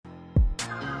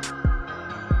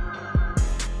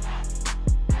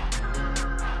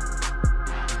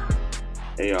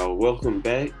Hey y'all, welcome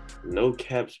back. No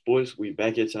Cap Sports. We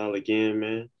back at y'all again,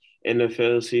 man.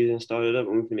 NFL season started up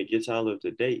and we're gonna get y'all up to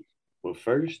date. But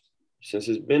first, since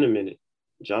it's been a minute,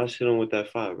 Josh hit on with that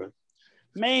five, bro.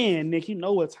 Man, Nick, you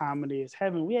know what time it is.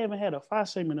 We haven't had a five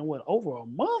segment in over a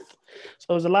month?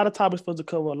 So there's a lot of topics for us to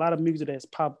cover, a lot of music that's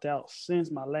popped out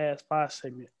since my last five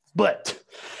segment. But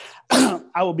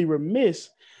I would be remiss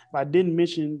if I didn't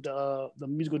mention the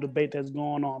musical debate that's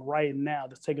going on right now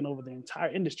that's taking over the entire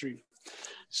industry.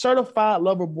 Certified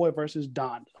Lover Boy versus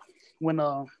Donda. When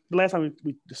the last time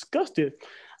we discussed it,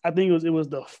 I think it was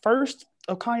the first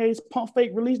of Kanye's Pump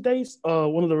Fake release dates,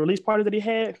 one of the release parties that he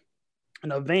had.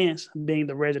 And Vance, being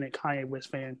the resident Kanye West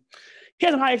fan, he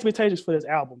has some high expectations for this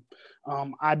album.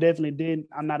 I definitely did.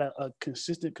 I'm not a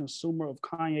consistent consumer of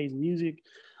Kanye's music.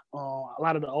 A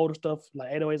lot of the older stuff,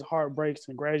 like 808s, Heartbreaks,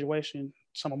 and Graduation,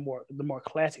 some of the more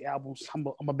classic albums, I'm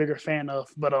a bigger fan of.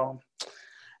 But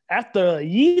after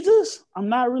Yeezus, I'm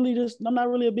not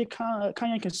really a big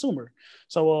Kanye consumer.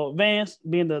 So Vance,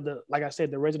 being the like I said,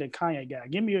 the resident Kanye guy,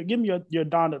 give me your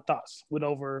Donda thoughts. What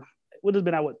has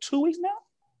been out 2 weeks now?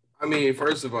 I mean,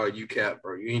 first of all, you cap,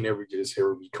 bro. You ain't never just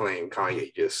hear me claim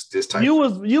Kanye just this type. You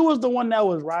was the one that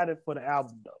was riding for the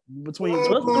album though. Between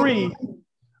us three.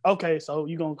 Okay, so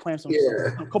you gonna claim some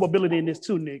culpability in this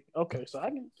too, Nick. Okay, so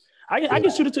I can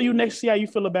shoot it to you next. See how you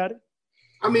feel about it.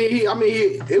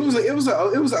 It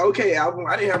was an okay album.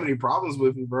 I didn't have any problems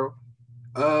with it, bro.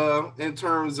 In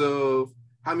terms of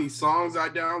how many songs I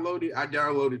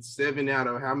downloaded 7 out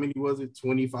of how many was it?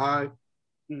 25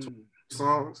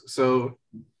 songs. So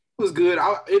it was good.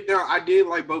 I did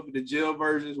like both of the jail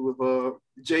versions with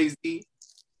Jay-Z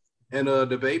and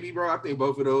the baby, bro. I think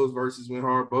both of those verses went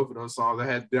hard. Both of those songs, I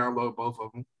had to download both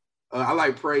of them. I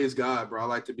like Praise God, bro. I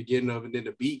like the beginning of it, and then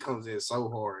the beat comes in so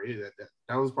hard.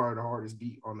 That was probably the hardest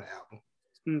beat on the album.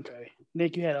 Okay,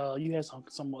 Nick, you had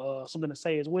something to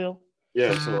say as well.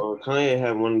 Yeah, so Kanye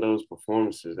had one of those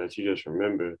performances that you just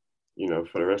remember,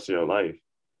 for the rest of your life.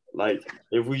 Like,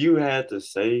 if you had to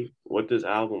say what this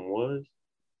album was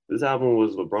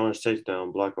LeBron's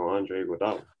touchdown block on Andre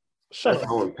Iguodala. That's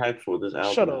how impactful this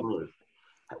album was.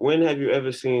 When have you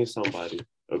ever seen somebody,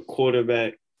 a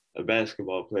quarterback, a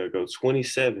basketball player, go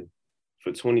 27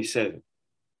 for 27?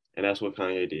 And that's what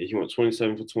Kanye did. He went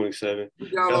 27 for 27. You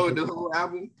downloaded the whole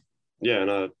album? Yeah, and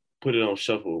I put it on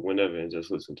shuffle whenever and just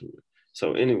listen to it.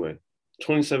 So anyway,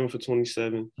 27 for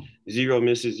 27, 0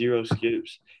 misses, 0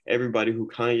 skips. Everybody who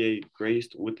Kanye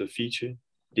graced with the feature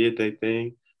did their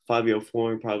thing. Fabio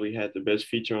Foreign probably had the best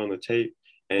feature on the tape.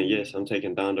 And yes, I'm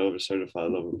taking Donda over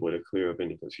Certified Lover Boy to clear up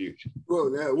any confusion.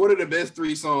 Bro, what are the best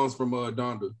 3 songs from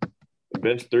Donda? The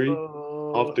best 3?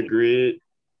 Off the Grid,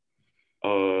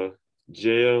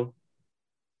 Jail,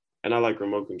 and I like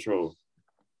Remote Control.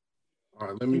 All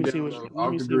right, let me download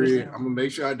Off the Grid. I'm going to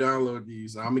make sure I download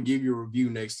these. I'm going to give you a review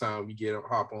next time we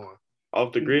hop on.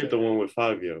 Off the Grid, the one with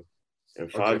Fabio.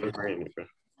 And Fabio ran it, bro.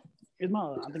 I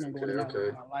think I'm going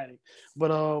to lighting.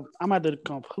 But I'm going to have to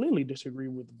completely disagree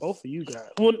with both of you guys.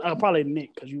 Well, probably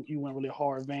Nick, because you went really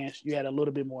hard advanced. You had a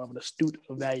little bit more of an astute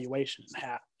evaluation,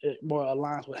 how it more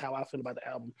aligns with how I feel about the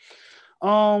album.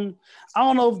 I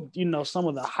don't know if, some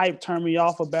of the hype turned me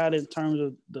off about it in terms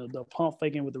of the pump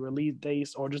faking with the release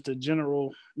dates or just the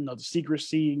general, the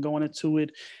secrecy and going into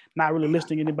it, not really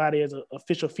listing anybody as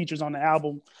official features on the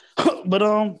album. But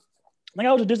I think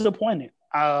I was just disappointed.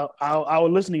 I was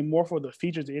listening more for the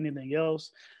features than anything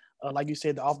else. Like you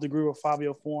said, the Off the Grid with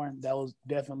Fabio Foreign, that was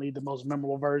definitely the most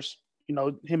memorable verse.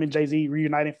 Him and Jay-Z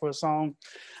reuniting for a song.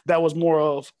 That was more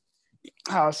of,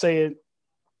 how I say it,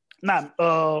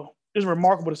 it's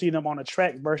remarkable to see them on a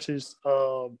track versus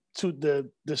to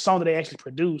the song that they actually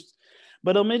produced.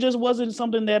 But it just wasn't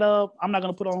something that I'm not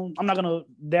gonna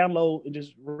download and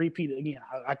just repeat it again.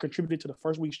 I contributed to the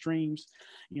first week streams.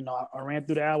 I ran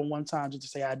through the album one time just to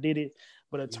say I did it.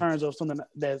 But in terms of something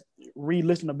that's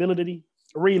re-listenability,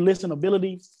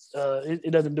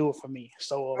 it doesn't do it for me.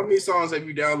 So how many songs have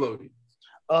you downloaded?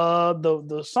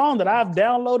 The song that I've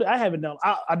downloaded, I haven't done.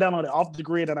 I downloaded Off the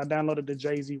Grid and I downloaded the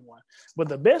Jay-Z one. But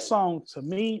the best song to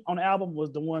me on the album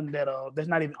was the one that's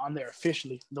not even on there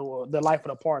officially, the Life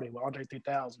of the Party with Andre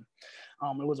 3000.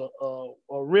 It was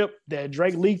a rip that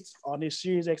Drake leaked on this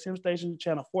Sirius XM station,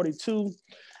 channel 42.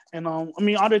 And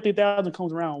Andre 3000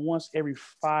 comes around once every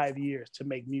 5 years to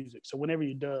make music. So whenever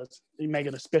he does, he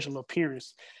making a special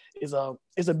appearance is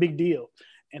a big deal.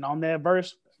 And on that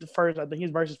verse, I think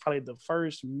his verse is probably the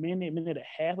first minute and a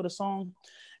half of the song.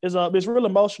 It's real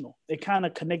emotional. It kind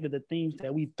of connected the themes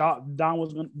that we thought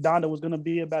Donda was gonna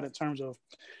be about in terms of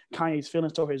Kanye's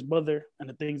feelings toward his mother and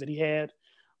the things that he had.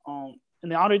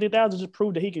 And the Andre 3000 just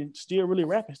proved that he can still really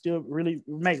rap and still really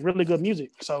make really good music.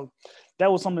 So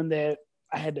that was something that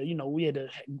I had to, we had to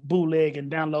bootleg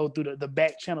and download through the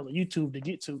back channel of YouTube to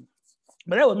get to.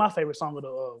 But that was my favorite song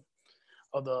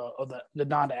of the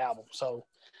Donda album. So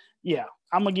yeah,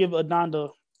 I'm gonna give a Donda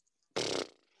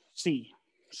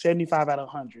 75 out of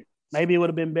 100. Maybe it would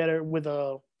have been better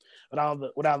without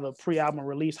the pre-album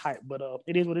release hype, but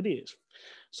it is what it is.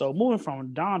 So moving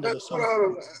from Donda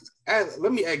to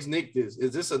let me ask Nick this: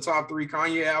 is this a top 3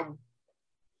 Kanye album?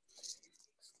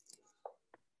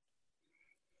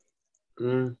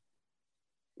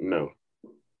 No,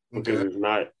 because it's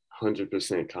not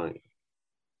 100% Kanye.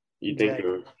 You think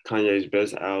of Kanye's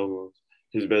best albums,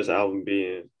 his best album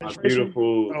being My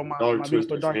Beautiful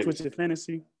Dark Twisted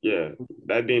Fantasy. Yeah,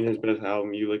 that being his best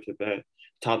album, you look at that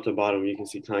top to bottom, you can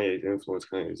see Kanye's influence,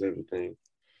 Kanye's everything.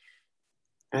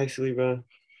 Actually, bro,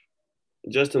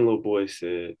 Justin Little Boy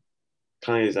said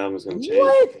Kanye's album's gonna change.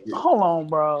 What? Hold on,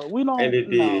 bro. We don't. And it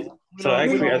did. So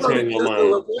actually, I changed my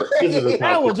mind. This is the top.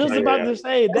 I was just about to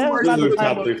say that's not the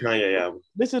top 3 Kanye album.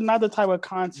 This is not the type of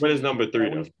content. But it's number 3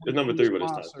 though. It's number 3, but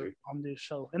it's top 3 on this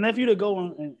show. And if you to go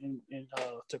and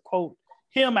to quote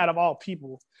him out of all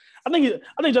people, I think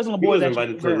Justin Little Boy was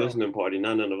invited to a listening party,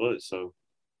 not none of us. So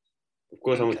of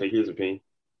course I'm gonna take his opinion.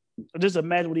 Just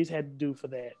imagine what he's had to do for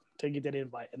that to get that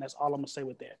invite, and that's all I'm gonna say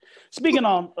with that. Speaking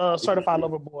on Certified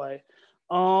Lover Boy,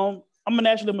 I'm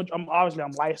obviously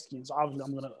light skinned, so obviously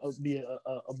I'm gonna be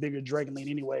a bigger Drake lean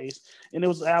anyways. And it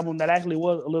was an album that actually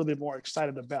was a little bit more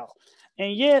excited about,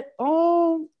 and yet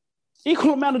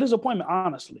equal amount of disappointment,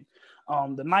 honestly.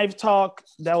 The Knife Talk,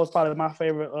 that was probably my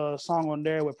favorite song on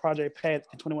there with Project Pat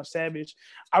and 21 Savage.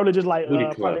 I really just like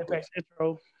Project Pat's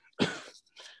intro.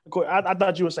 Of course, I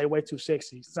thought you would say Way Too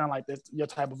Sexy. Sound like that's your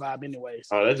type of vibe, anyways.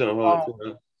 Oh, that's a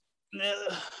whole.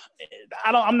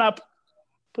 I'm not.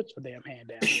 Put your damn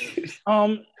hand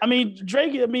down. I mean,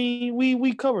 Drake. I mean,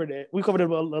 we covered it. We covered it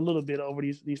a little bit over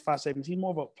these 5 segments. He's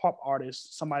more of a pop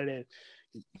artist, somebody that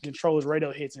controls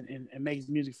radio hits and makes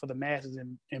music for the masses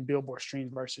and Billboard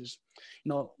streams versus,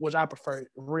 which I prefer,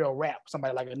 real rap.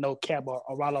 Somebody like a No Cap or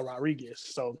Ralo Rodriguez.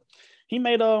 So he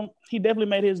definitely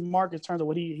made his mark in terms of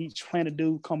what he's trying to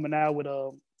do coming out with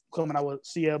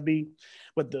CLB.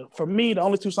 But for me, the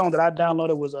only 2 songs that I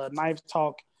downloaded was Knife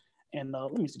Talk. And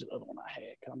let me see the other one I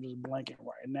had, because I'm just blanking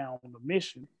right now on the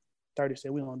mission. 30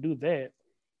 said we don't do that.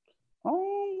 What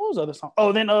was the other song?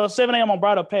 Oh, then 7 a.m. on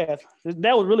Bridal Path.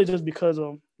 That was really just because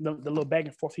of the little back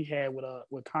and forth he had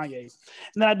with Kanye.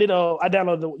 And then I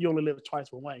downloaded You Only Live Twice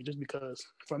with Wayne, just because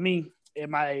for me, at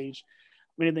my age,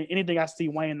 anything I see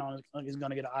Wayne on is going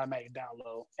to get an automatic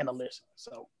download and a listen.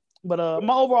 So, but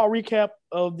my overall recap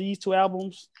of these 2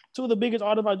 albums, 2 of the biggest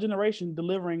artists of our generation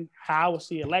delivering how I would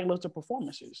see it, lackluster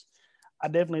performances. I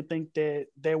definitely think that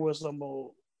there was some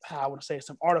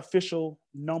artificial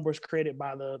numbers created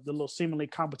by the little seemingly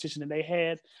competition that they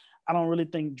had. I don't really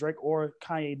think Drake or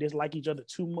Kanye dislike each other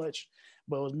too much,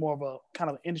 but it was more of a kind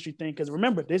of industry thing. Because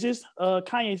remember, this is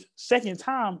Kanye's second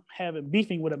time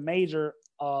beefing with a major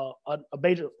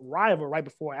rival right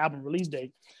before album release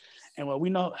date. And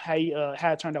we know how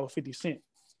it turned out with 50 Cent.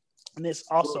 And this is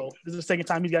the second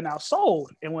time he's gotten outsold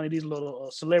in one of these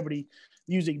little celebrity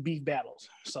music beef battles.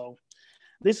 So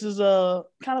this is a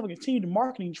kind of a continued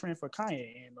marketing trend for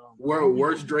Kanye. And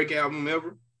worst Drake album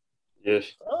ever?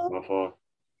 Yes, by far.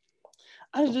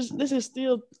 This is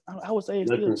still, I would say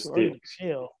it's still too early to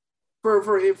tell.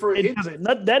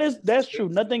 That's true.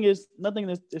 Nothing is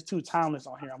too timeless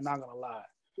on here. I'm not gonna lie.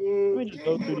 Let me just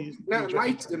go through these.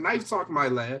 The Knife Talk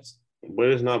might last, but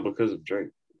it's not because of Drake.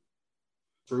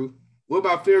 True. What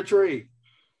about Fair Trade?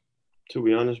 To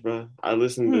be honest, bro, I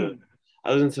listened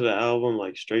to the album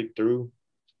like straight through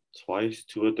twice,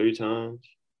 2 or 3 times.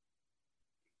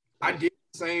 I did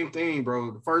the same thing,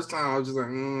 bro. The first time I was just like,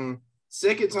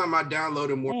 Second time I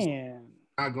downloaded more. Man,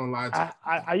 not gonna lie to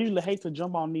you. I usually hate to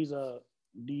jump on these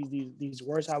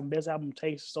worst album, best album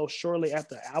takes so shortly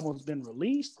after the album's been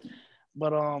released.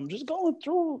 But just going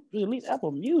through at least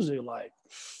Apple Music, like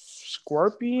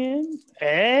Scorpion,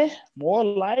 More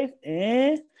Life,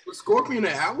 Was Scorpion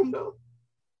an album though?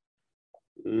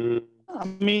 I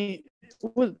mean,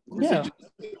 yeah.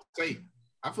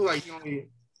 I feel like you only.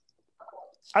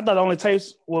 I thought the only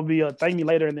tapes would be Thank Me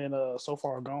Later and then So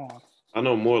Far Gone. I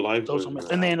know More Life.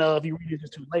 And then if you read it,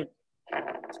 it's too late.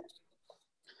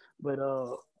 But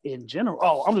in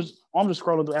general, I'm just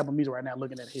scrolling through Apple Music right now,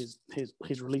 looking at his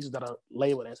releases that are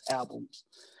labeled as albums.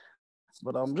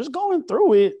 But I'm just going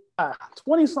through it.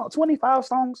 25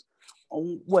 songs.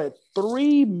 What,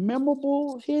 3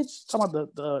 memorable hits? Talking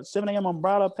about the 7 a.m. on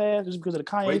Bridal Path, just because of the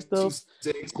Kanye stuff,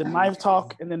 the Knife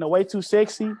Talk, and then the Way Too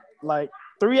Sexy. Like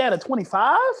 3 out of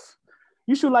 25.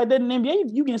 You shoot like that in the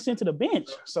NBA, you getting sent to the bench.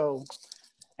 So,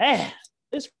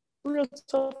 it's real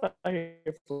tough out here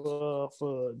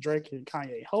for Drake and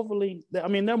Kanye. Hopefully, I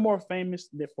mean, they're more famous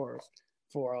than for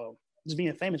just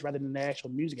being famous rather than the actual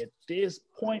music at this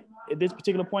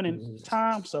particular point in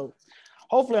time. So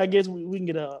hopefully, I guess we can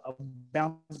get a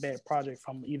bounce back project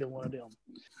from either one of them.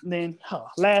 And then,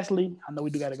 lastly, I know we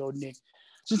do got to go, Nick.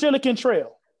 Sincerely Kentrell,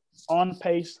 on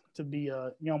pace to be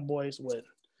Young Boy's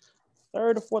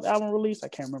third or fourth album release. I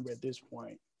can't remember at this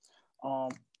point.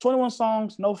 21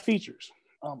 songs, no features.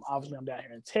 Obviously, I'm down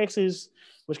here in Texas,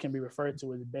 which can be referred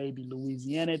to as baby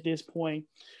Louisiana at this point.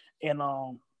 And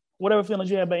whatever feelings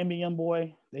you have about NBA Young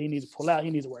Boy, that he needs to pull out, he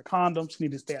needs to wear condoms, he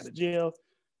needs to stay out of jail.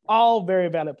 All very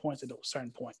valid points at a certain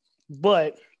point.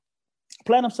 But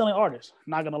platinum selling artist,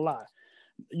 not gonna lie.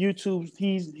 YouTube,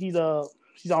 he's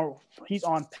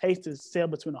on pace to sell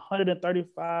between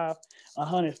 135,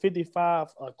 155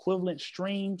 equivalent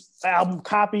streams, album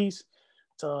copies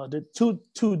to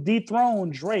dethrone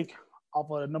Drake off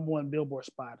of the number one Billboard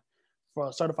spot for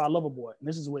a Certified Lover Boy. And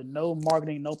this is with no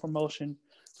marketing, no promotion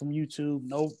from YouTube,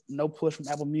 no push from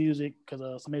Apple Music because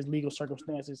of some of his legal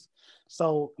circumstances.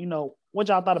 So, what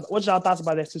y'all thoughts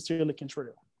about that Sincerely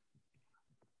Kentrell?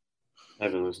 I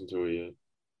haven't listened to it yet.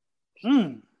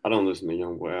 I don't listen to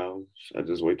Young Boy albums. I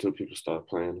just wait till people start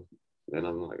playing them. Then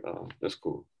I'm like, oh, that's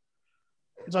cool.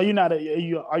 So you're not are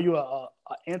you a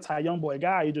anti Young Boy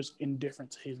guy? Or you're just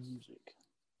indifferent to his music?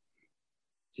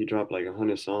 He dropped like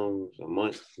 100 songs a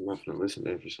month. I'm not gonna listen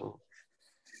to every song.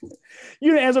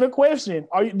 You didn't answer the question.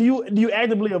 Do you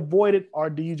actively avoid it, or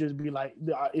do you just be like,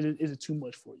 is it too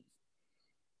much for you?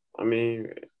 I mean,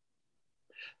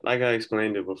 like I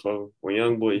explained it before, when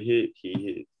Young Boy hit, he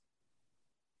hit.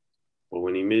 But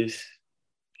when he misses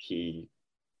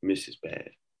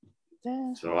bad.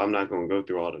 Yeah. So I'm not gonna go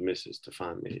through all the misses to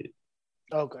find the hit.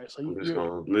 Okay, so I'm just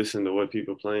gonna listen to what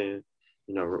people playing,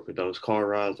 with those car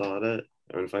rides, all that.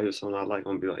 And if I hear something I like, I'm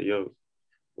gonna be like, yo,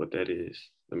 what that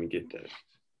is? Let me get that.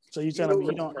 So you telling me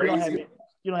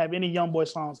you don't have any Young Boy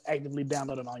songs actively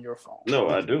downloaded on your phone? No,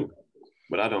 I do,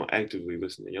 but I don't actively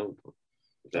listen to Young Boy.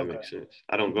 If that makes sense.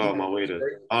 I don't go out my way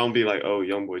I don't be like, oh,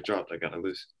 Young Boy dropped, I gotta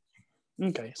listen.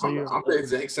 Okay, so I'm the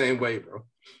exact same way, bro.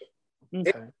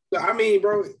 Okay. I mean,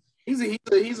 bro, he's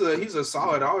a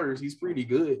solid artist. He's pretty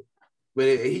good,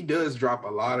 but he does drop a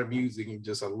lot of music in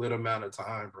just a little amount of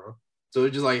time, bro. So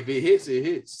it's just like if it hits, it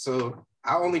hits. So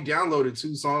I only downloaded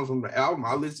 2 songs from the album.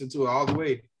 I listened to it all the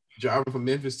way. Driving from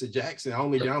Memphis to Jackson, I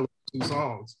only downloaded 2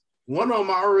 songs. One of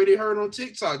them I already heard on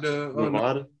TikTok.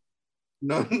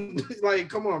 No, like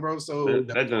come on, bro. So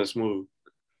that's not smooth.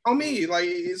 I mean, like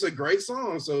it's a great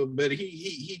song. So, but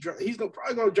he's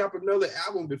probably gonna drop another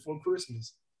album before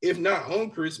Christmas, if not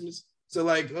on Christmas. So,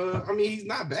 like, I mean, he's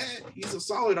not bad. He's a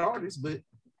solid artist, but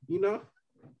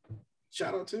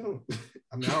shout out to him.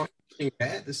 I mean, I don't have anything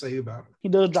bad to say about him. He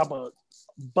does drop a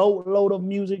boatload of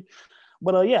music,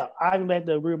 but yeah, I have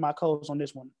to agree with my co-host on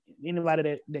this one.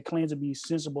 Anybody that claims to be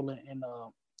sensible and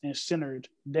centered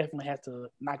definitely has to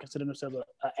not consider themselves an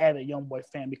avid Young Boy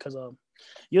fan because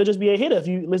you'll just be a hitter if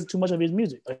you listen too much of his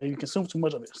music or you consume too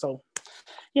much of it. So,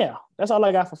 yeah, that's all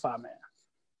I got for 5 Man.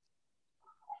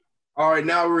 All right,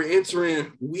 now we're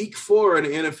entering week 4 of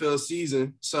the NFL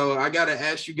season. So I got to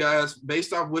ask you guys,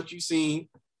 based off what you've seen,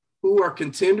 who are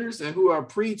contenders and who are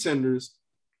pretenders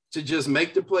to just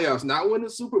make the playoffs? Not win the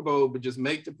Super Bowl, but just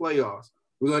make the playoffs.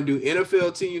 We're going to do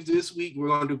NFL teams this week. We're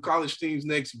going to do college teams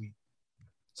next week.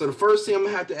 So the first thing I'm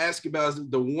going to have to ask you about is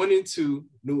the 1-2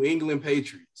 New England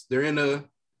Patriots. They're in a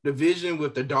division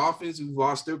with the Dolphins, who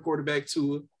lost their quarterback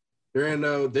Tua. They're in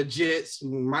the Jets,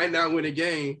 who might not win a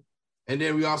game. And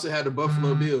then we also had the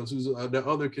Buffalo Bills, who's the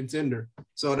other contender.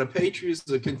 So the Patriots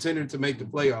are a contender to make the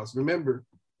playoffs. Remember,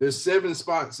 there's 7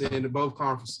 spots in both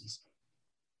conferences.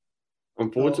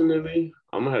 Unfortunately,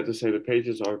 I'm going to have to say the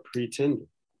Patriots are a pretender.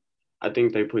 I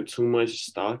think they put too much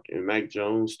stock in Mac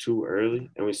Jones too early.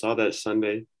 And we saw that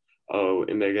Sunday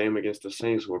in their game against the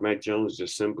Saints where Mac Jones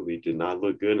just simply did not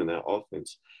look good and that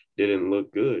offense didn't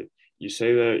look good. You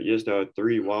say that, yes, there are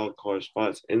 3 wild card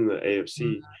spots in the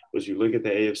AFC, but you look at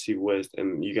the AFC West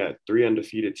and you got 3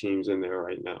 undefeated teams in there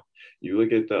right now. You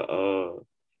look at the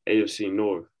AFC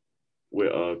North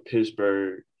with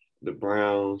Pittsburgh, the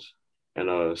Browns,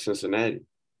 and Cincinnati.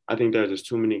 I think there are just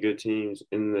too many good teams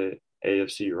in the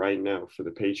AFC right now for the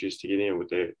Patriots to get in with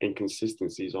their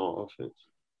inconsistencies on offense.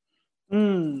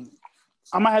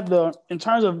 I might have to, in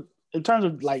terms of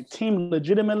like team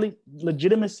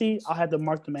legitimacy, I had to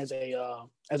mark them as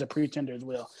a pretender as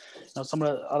well.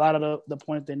 A lot of the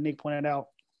points that Nick pointed out,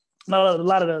 a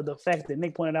lot of the facts that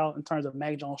Nick pointed out in terms of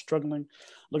Mac Jones struggling,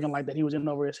 looking like that he was in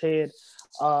over his head.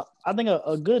 I think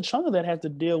a good chunk of that has to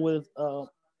deal with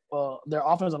their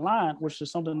offensive line, which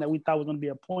is something that we thought was going to be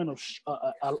a point of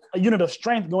a unit of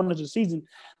strength going into the season,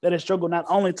 that has struggled not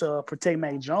only to protect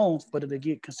Mac Jones, but to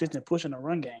get consistent push in the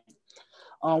run game.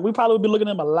 We probably would be looking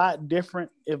at him a lot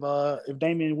different if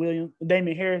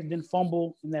Damian Harris didn't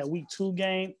fumble in that week 2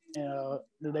 game.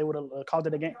 They would have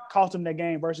cost him that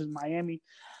game versus Miami.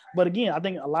 But again, I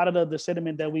think a lot of the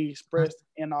sentiment that we expressed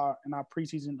in our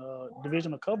preseason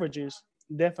divisional coverages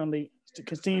definitely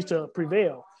continues to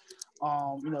prevail.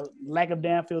 Lack of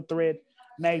downfield threat,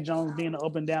 Mac Jones being an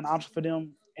up and down option for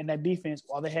them, and that defense,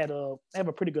 while they have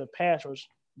a pretty good pass rush,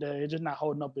 they're just not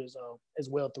holding up as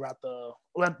well throughout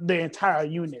the entire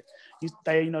unit.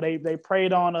 They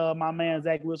preyed on my man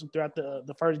Zach Wilson throughout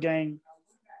the first game,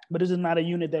 but this is not a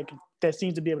unit that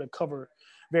seems to be able to cover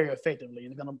very effectively.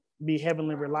 It's going to be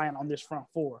heavily reliant on this front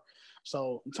four.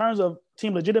 So in terms of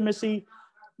team legitimacy,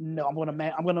 no, I'm going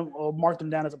to mark them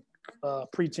down as a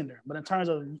pretender. But in terms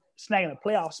of snagging a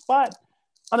playoff spot,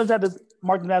 I just have to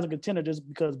mark them down as a contender just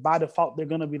because by default they're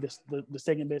going to be the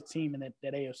second best team in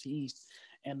that AFC East.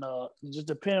 And just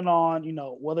depending on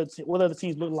what the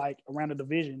teams look like around the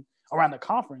division, around the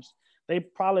conference, they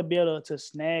probably be able to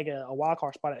snag a wild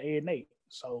card spot at 8-8.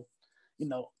 So,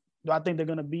 do I think they're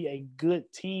going to be a good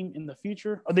team in the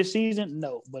future or this season?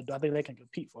 No, but do I think they can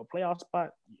compete for a playoff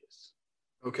spot? Yes.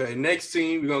 Okay, next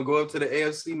team, we're gonna go up to the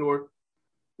AFC North.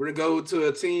 We're gonna go to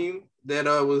a team that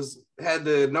had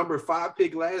the number 5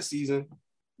 pick last season,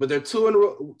 but they're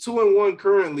 2-1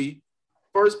 currently,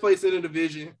 first place in the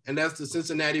division, and that's the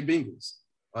Cincinnati Bengals.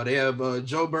 They have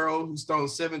Joe Burrow, who's thrown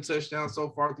 7 touchdowns so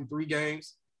far through 3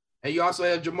 games, and you also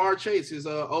have Jamar Chase, his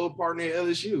old partner at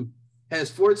LSU,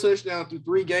 has 4 touchdowns through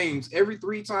 3 games. Every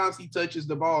 3 times he touches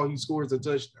the ball, he scores a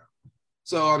touchdown.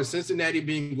 So are the Cincinnati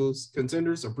Bengals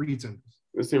contenders or pretenders?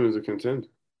 This team is a contender.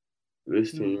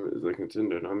 This team is a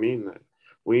contender. And I mean that.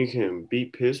 When you can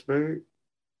beat Pittsburgh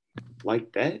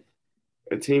like that,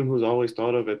 a team who's always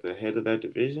thought of at the head of that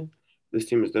division, this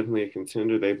team is definitely a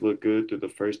contender. They've looked good through the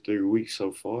first 3 weeks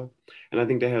so far. And I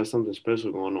think they have something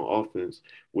special going on offense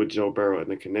with Joe Burrow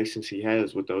and the connections he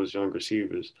has with those young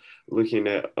receivers. Looking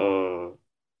at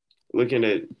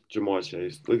Jamar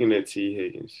Chase, looking at T.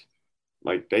 Higgins,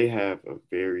 like they have a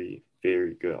very,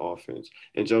 very good offense.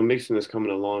 And Joe Mixon is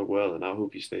coming along well, and I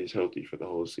hope he stays healthy for the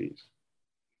whole season.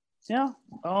 Yeah.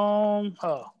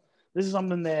 This is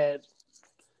something that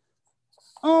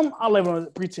I'll label them as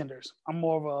pretenders. I'm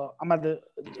at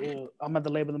the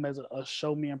label them as a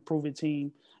show me and prove it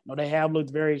team. They have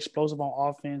looked very explosive on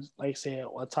offense. Like I said,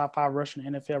 a top 5 rusher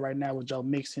in the NFL right now with Joe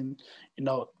Mixon.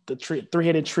 The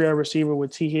three-headed trio receiver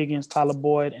with T. Higgins, Tyler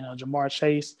Boyd, and Jamar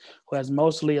Chase, who has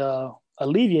mostly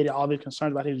alleviated all the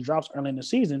concerns about his drops early in the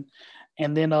season.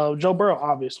 And then Joe Burrow,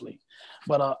 obviously.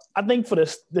 But I think for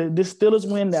this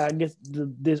Steelers win, that I guess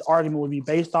this argument would be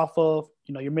based off of,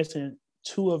 you're missing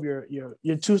 2 of your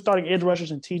 2 starting edge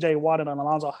rushers in T.J. Watt and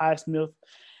Alonzo Highsmith,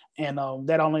 and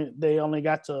they only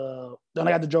got to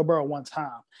Joe Burrow 1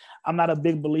 time. I'm not a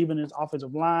big believer in his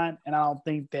offensive line, and I don't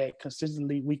think that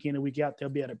consistently week in and week out they'll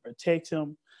be able to protect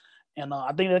him. And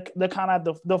I think they're kind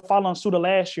of they'll follow suit of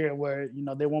last year, where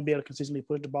they won't be able to consistently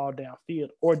push the ball downfield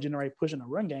or generate push in the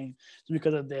run game just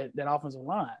because of that offensive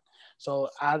line. So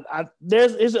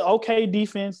it's an okay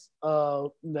defense.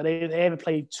 They haven't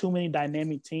played too many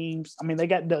dynamic teams. I mean, they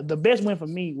got the best win for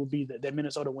me would be that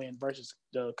Minnesota win versus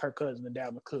Kirk Cousins and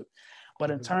Dalvin Cook.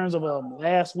 But in terms of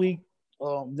last week,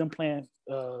 them playing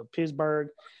Pittsburgh,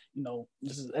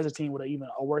 this is as a team with even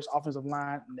a worse offensive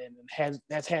line, and then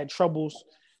has had troubles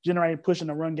generating push in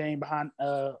the run game behind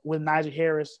with Najee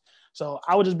Harris. So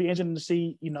I would just be interested to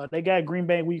see. They got Green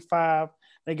Bay week 5.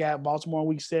 They got Baltimore in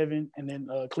week 7 and then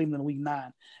Cleveland in week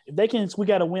 9. If they can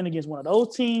squeak out a win against one of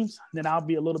those teams, then I'll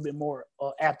be a little bit more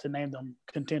apt to name them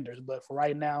contenders. But for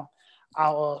right now,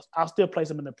 I'll still place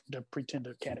them in the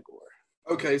pretender category.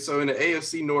 Okay, so in the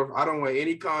AFC North, I don't want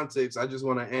any context. I just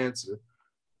want to answer.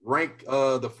 Rank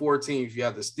the 4 teams. You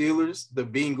have the Steelers, the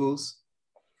Bengals,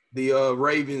 the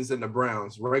Ravens, and the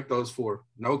Browns. Rank those 4.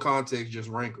 No context, just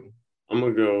rank them. I'm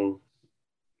going to go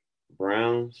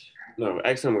Browns. No,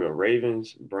 actually, I'm going to go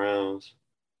Ravens, Browns,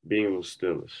 Bengals,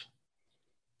 Steelers.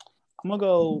 I'm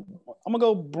gonna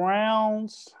go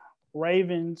Browns,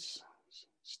 Ravens,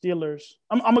 Steelers.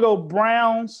 I'm gonna go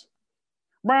Browns,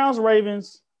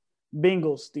 Ravens,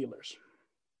 Bengals, Steelers.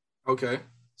 Okay.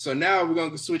 So now we're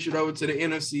gonna switch it over to the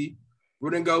NFC.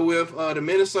 We're gonna go with the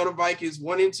Minnesota Vikings,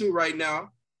 1-2 right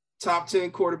now. Top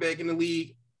 10 quarterback in the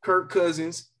league, Kirk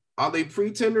Cousins. Are they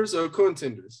pretenders or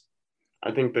contenders?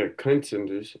 I think they're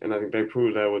contenders, and I think they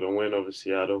proved that with a win over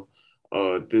Seattle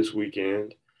this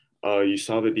weekend. You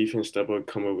saw the defense step up,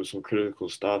 come up with some critical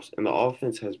stops, and the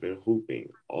offense has been hooping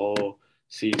all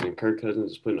season. Kirk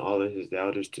Cousins is putting all of his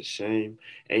doubters to shame,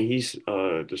 and he's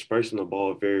dispersing the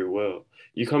ball very well.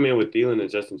 You come in with Thielen and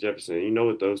Justin Jefferson, you know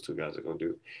what those two guys are going to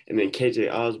do. And then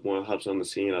KJ Osborne hops on the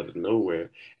scene out of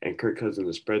nowhere, and Kirk Cousins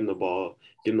is spreading the ball,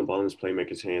 getting the ball in his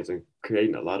playmakers' hands, and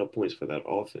creating a lot of points for that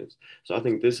offense. So I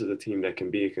think this is a team that can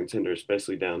be a contender,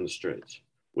 especially down the stretch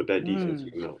with that defense,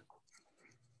 you know.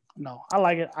 No, I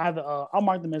like it. I'll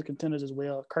mark them as contenders as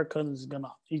well. Kirk Cousins is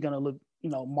gonna look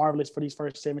marvelous for these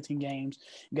first 17 games.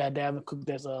 You got Dalvin Cook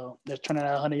that's turning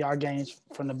out 100-yard games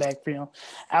from the backfield.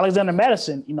 Alexander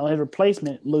Madison, his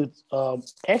replacement looked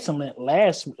excellent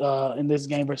last in this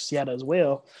game versus Seattle as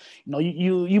well.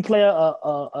 You play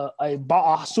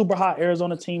a super hot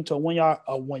Arizona team to a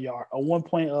 1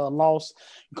 point loss.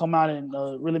 You come out and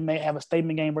really may have a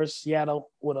statement game versus Seattle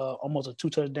with almost a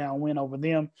 2-touchdown win over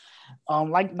them.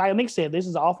 Like Nick said, this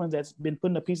is an offense that's been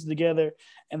putting the pieces together,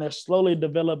 and they're slowly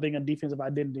developing a defensive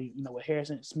identity. With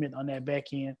Harrison Smith on that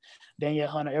back end, Daniel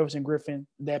Hunter, Everson Griffin,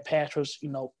 that pass rush,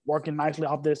 working nicely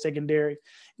off their secondary.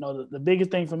 The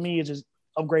biggest thing for me is just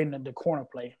upgrading the corner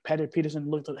play. Patrick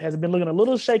Peterson has been looking a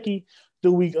little shaky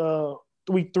through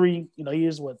week 3. He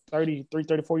is 33,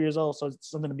 34 years old, so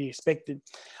it's something to be expected.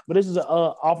 But this is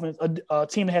a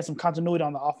team that has some continuity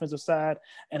on the offensive side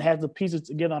and has the pieces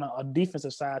together on a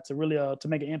defensive side to really to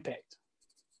make an impact.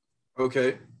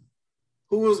 Okay.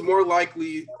 Who is more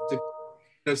likely to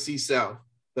NFC South,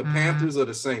 the Panthers or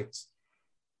the Saints?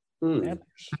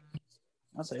 Panthers.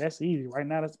 I say that's easy. Right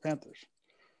now, that's the Panthers.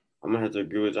 I'm going to have to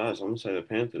agree with Josh. I'm going to say the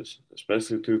Panthers,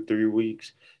 especially through 3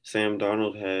 weeks. Sam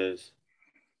Darnold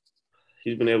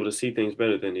he's been able to see things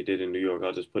better than he did in New York.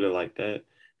 I'll just put it like that.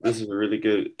 This is a really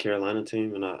good Carolina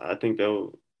team, and I think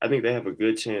they have a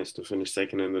good chance to finish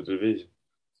second in the division.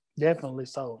 Definitely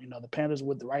so. The Panthers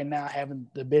with right now having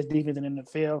the best defense in the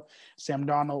NFL. Sam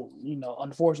Darnold,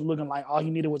 unfortunately looking like all he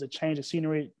needed was a change of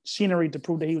scenery to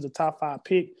prove that he was a top 5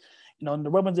 pick. And the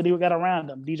weapons that he got around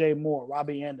him, DJ Moore,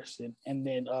 Robbie Anderson, and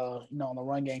then on the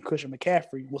run game, Christian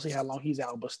McCaffrey. We'll see how long he's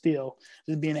out, but still,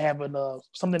 just having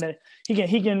something that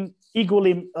he can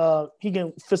equally he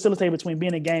can facilitate between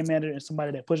being a game manager and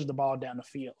somebody that pushes the ball down the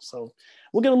field. So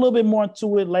we'll get a little bit more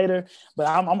into it later, but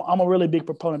I'm a really big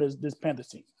proponent of this Panthers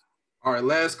team. All right,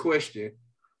 last question.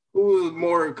 Who is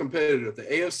more competitive, the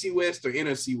AFC West or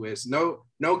NFC West?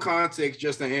 No context,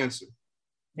 just an answer.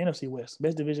 NFC West,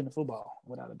 best division in football,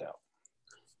 without a doubt.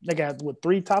 They got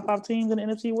 3 top 5 teams in the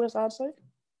NFC West, I'd say. I'm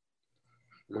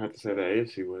going to have to say the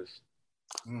AFC West.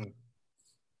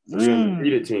 3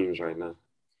 undefeated teams right now.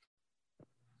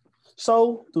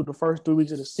 So, through the first 3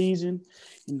 weeks of the season,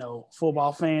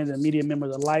 football fans and media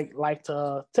members alike like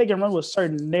to take and run with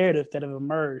certain narratives that have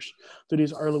emerged through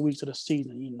these early weeks of the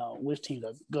season. Which teams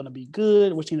are going to be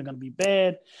good, which teams are going to be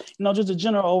bad. Just a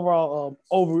general overall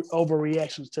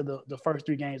overreactions to the first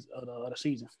 3 games of the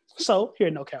season. So, here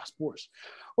at No Cap Sports,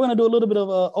 we're going to do a little bit of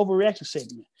an overreaction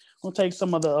segment. We'll take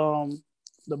some of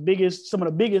the biggest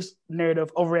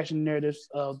overreaction narratives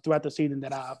throughout the season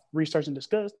that I've researched and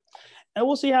discussed, and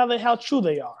we'll see how true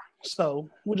they are. So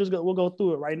we'll go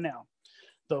through it right now.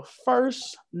 The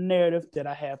first narrative that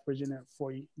I have presented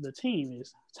for you, the team,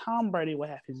 is Tom Brady will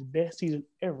have his best season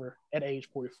ever at age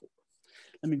 44.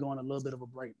 Let me go on a little bit of a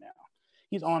break now.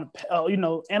 He's on,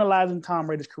 analyzing Tom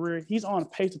Brady's career. He's on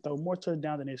pace to throw more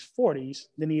touchdowns in his 40s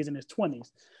than he is in his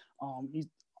 20s.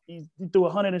 He threw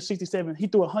 167. He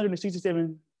threw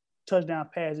 167 touchdown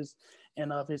passes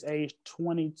in of his age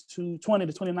 20 to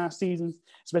 29 seasons,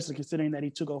 especially considering that he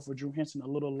took over for Drew Henson a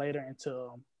little later into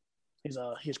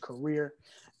his career.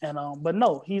 And but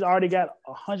no, he's already got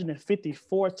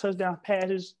 154 touchdown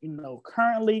passes,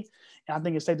 currently. And I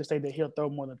think it's safe to say that he'll throw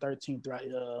more than 13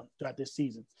 throughout this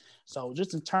season. So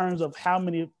just in terms of how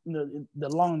many, the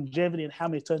longevity and how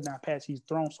many touchdown passes he's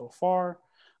thrown so far,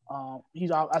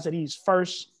 he's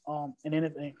first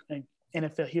in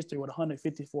NFL history with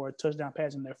 154 touchdown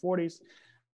passes in their 40s.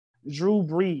 Drew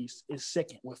Brees is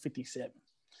second with 57.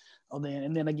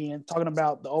 And then again, talking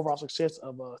about the overall success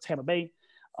of Tampa Bay,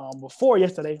 before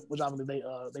yesterday, which obviously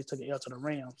they took an L to the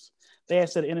Rams, they had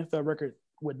set an NFL record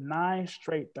with 9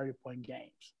 straight 30-point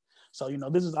games. So,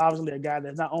 this is obviously a guy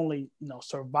that's not only,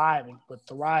 surviving, but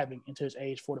thriving into his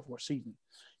age 44 season.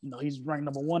 He's ranked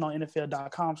number 1 on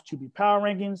NFL.com's QB Power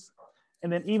Rankings,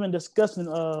 and then even discussing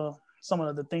some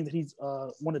of the things that he's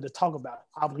wanted to talk about.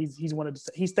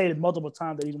 He stated multiple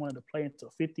times that he's wanted to play until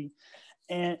 50.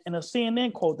 And in a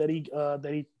CNN quote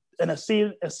in a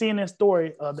CNN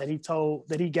story that he told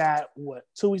that he got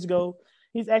 2 weeks ago,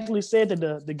 he's actually said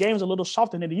that the game is a little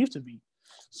softer than it used to be.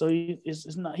 So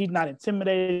he's not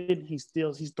intimidated. He's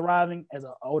thriving as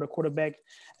an older quarterback,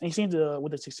 and he seems to,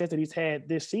 with the success that he's had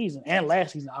this season and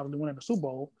last season, obviously winning the Super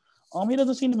Bowl, He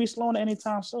doesn't seem to be slowing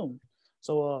anytime soon.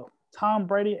 So Tom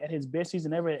Brady at his best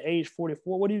season ever at age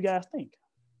 44. What do you guys think?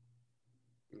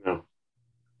 No,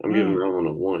 I'm giving Romo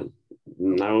a 1.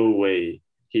 No way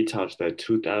he tops that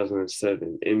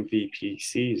 2007 MVP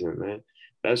season, man.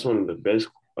 That's one of the best.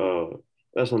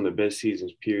 That's one of the best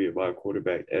seasons, period, by a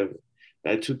quarterback ever.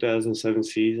 That 2007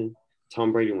 season,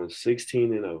 Tom Brady went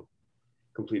 16-0,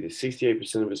 completed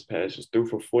 68% of his passes, threw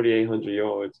for 4,800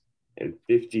 yards and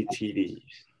 50 TDs.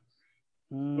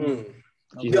 Hold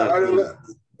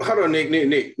on,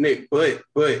 Nick. But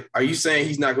are you saying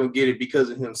he's not going to get it because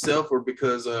of himself or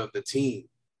because of the team?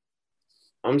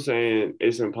 I'm saying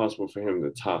it's impossible for him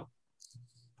to top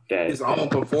that. His own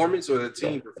performance or the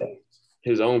team performance?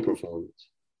 His own performance.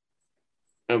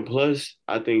 And plus,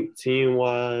 I think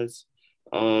team-wise,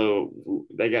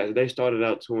 they started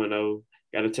out 2-0.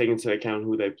 Got to take into account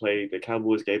who they played. The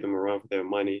Cowboys gave them a run for their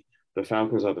money. The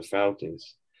Falcons are the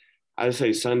Falcons. I'd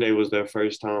say Sunday was their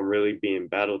first time really being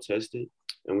battle-tested,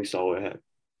 and we saw what happened.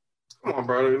 Come on,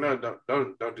 brother. No,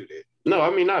 don't do that. No, I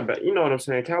mean, not bad. You know what I'm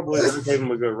saying? Cowboys gave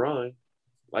them a good run.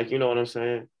 Like, you know what I'm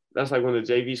saying? That's like when the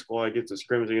JV squad gets a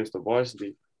scrimmage against the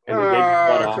varsity. And then they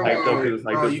got all hyped up because it's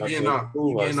like this. You getting off.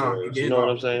 You know what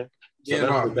I'm saying? You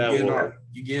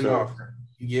getting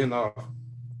off.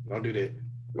 Don't do that.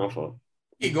 My fault.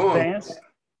 Keep going. Fans?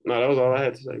 No, that was all I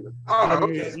had to say. Oh,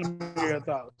 okay. Let me hear your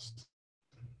thoughts.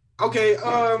 Okay,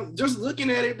 just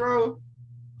looking at it, bro.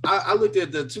 I looked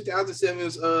at the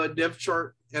 2007's depth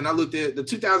chart, and I looked at the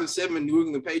 2007 New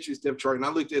England Patriots depth chart, and I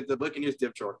looked at the Buccaneers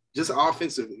depth chart, just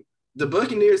offensively. The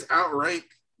Buccaneers outrank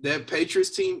that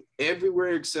Patriots team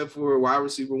everywhere except for wide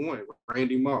receiver 1,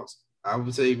 Randy Moss. I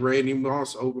would say Randy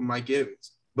Moss over Mike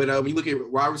Evans. But when you look at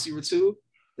wide receiver 2,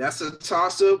 that's a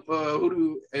toss-up.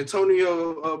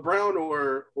 Antonio Brown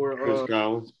or Chris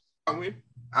Godwin.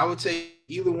 I would take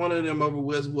either one of them over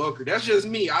Wes Welker. That's just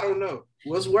me. I don't know.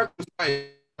 Wes Welker's fine.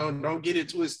 Don't get it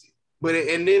twisted.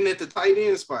 And then at the tight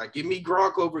end spot, give me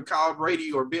Gronk over Kyle Brady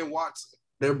or Ben Watson.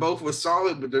 They're both were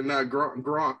solid, but they're not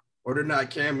Gronk or they're not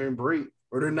Cameron Brate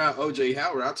or they're not O.J.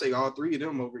 Howard. I'll take all 3 of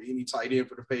them over any tight end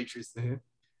for the Patriots then.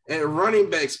 And a running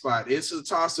back spot, it's a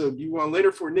toss-up. You want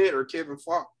Leonard Fournette or Kevin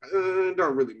Falk? It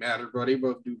don't really matter, bro. They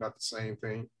both do about the same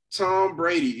thing. Tom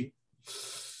Brady.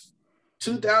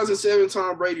 2007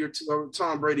 Tom Brady or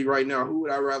Tom Brady right now, who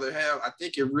would I rather have? I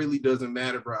think it really doesn't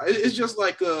matter, bro. It's just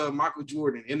like Michael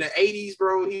Jordan. In the 80s,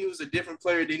 bro, he was a different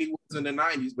player than he was in the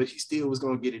 90s, but he still was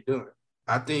going to get it done.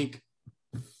 I think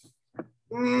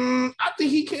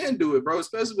he can do it, bro,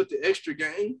 especially with the extra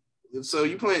game. So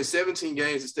you playing 17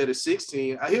 games instead of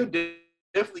 16. He'll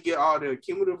definitely get all the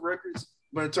cumulative records,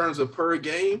 but in terms of per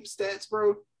game stats,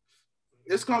 bro,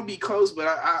 it's going to be close,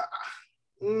 but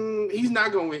he's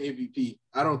not going to win MVP.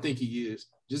 I don't think he is,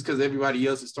 just because everybody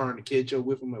else is starting to catch up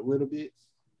with him a little bit.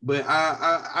 But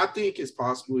I think it's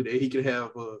possible that he could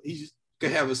have a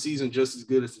season just as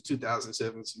good as the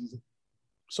 2007 season.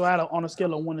 So on a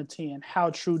scale of 1 to 10,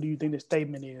 how true do you think the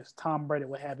statement is Tom Brady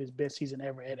will have his best season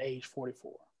ever at age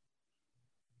 44?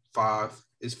 5.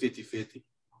 It's 50-50.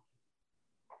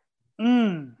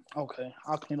 Okay.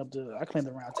 I'll clean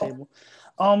the round table.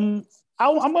 I'm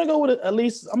gonna go with I'm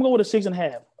gonna go with a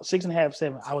 6.5, 6.5,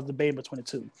 7. I was debating between the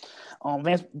two.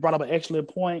 Vance brought up an excellent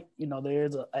point. You know,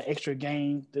 there's an extra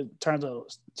game in terms of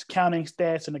counting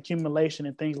stats and accumulation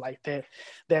and things like that.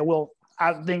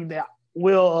 I think that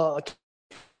will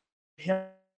him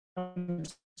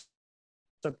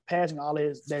surpassing all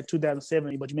that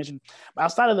 2007. But you mentioned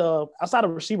outside of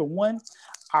receiver 1.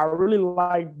 I really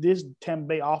like this Tampa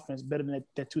Bay offense better than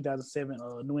that 2007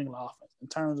 New England offense in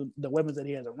terms of the weapons that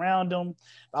he has around him,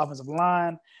 the offensive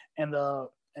line, and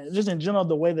just in general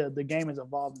the way that the game has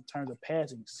evolved in terms of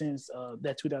passing since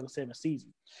that 2007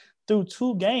 season. Through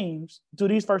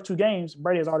these first 2 games,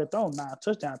 Brady has already thrown 9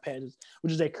 touchdown passes,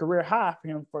 which is a career high for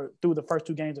him through the first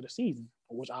 2 games of the season,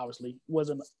 which obviously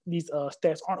wasn't. These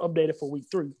stats aren't updated for week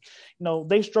 3. You know,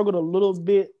 they struggled a little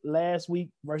bit last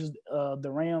week versus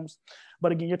the Rams,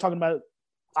 but again, you're talking about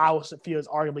I would feel is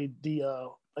arguably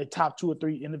a top 2 or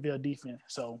 3 individual defense.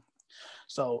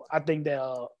 So I think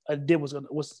that a dip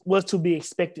was to be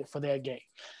expected for that game.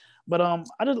 But I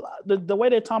just the way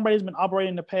that Tom Brady's been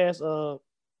operating the past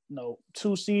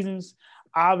 2 seasons,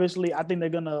 obviously I think they're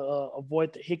gonna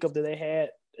avoid the hiccup that they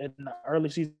had in the early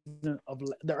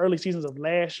seasons of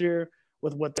last year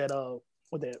with that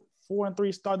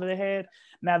 4-3 start that they had.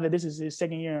 Now that this is his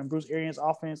second year in Bruce Arians'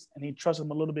 offense, and he trusts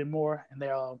him a little bit more, and they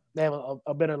have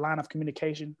a better line of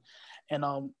communication. And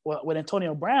with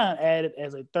Antonio Brown added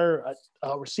as a third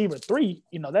receiver 3,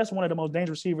 that's one of the most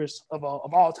dangerous receivers of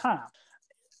all time.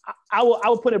 I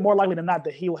will put it more likely than not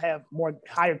that he will have more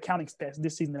higher counting stats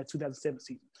this season than 2007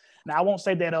 season. Now, I won't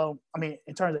say that.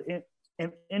 In terms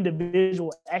of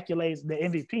individual accolades, the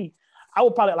MVP, I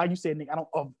would probably, like you said, Nick. I don't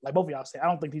like both of y'all said. I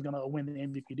don't think he's gonna win the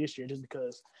MVP this year, just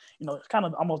because it's kind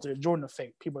of almost a Jordan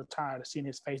effect. People are tired of seeing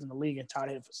his face in the league and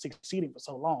tired of succeeding for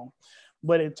so long.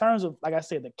 But in terms of, like I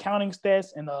said, the counting stats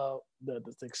and the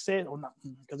success, or not,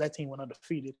 because that team went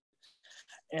undefeated,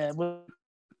 and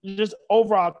just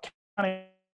overall counting,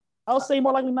 I'll say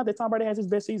more likely not that Tom Brady has his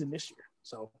best season this year.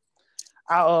 So,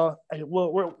 I'm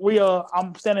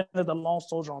standing as a lone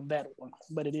soldier on that one,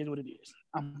 but it is what it is.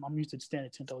 I'm used to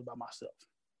standing 10 toes by myself.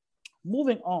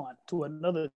 Moving on to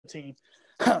another team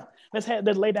that's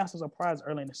laid down some surprise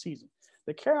early in the season.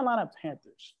 The Carolina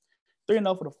Panthers,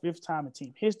 3-0 for the fifth time in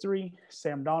team history.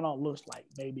 Sam Darnold looks like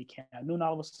baby Cam Newton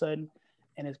all of a sudden,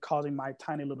 and it's causing my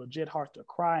tiny little jet heart to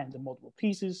cry into multiple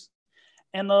pieces.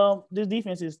 And this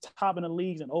defense is top in the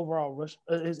leagues in overall rush,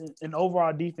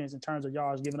 overall defense in terms of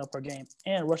yards given up per game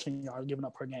and rushing yards given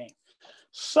up per game.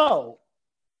 So,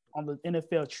 on the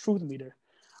NFL Truth Meter,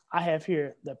 I have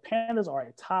here the Panthers are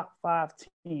a top 5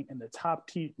 team in the top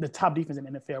defense in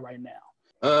the NFL right now.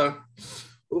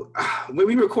 When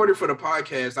we recorded for the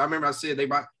podcast, I remember I said they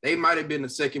might have been the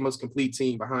second most complete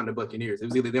team behind the Buccaneers. It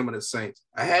was either them or the Saints.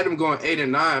 I had them going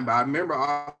 8-9, but I remember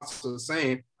also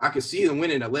saying I could see them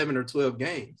winning 11 or 12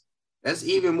 games. That's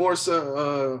even more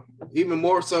so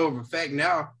of a fact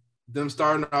now. Them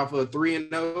starting off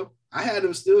 3-0. I had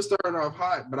them still starting off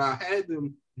hot, but I had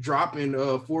them dropping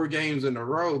 4 games in a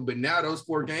row. But now those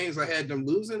 4 games I had them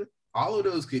losing, all of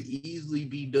those could easily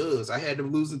be dubs. I had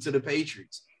them losing to the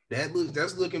Patriots.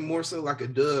 That's looking more so like a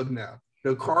dub now.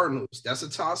 The Cardinals, that's a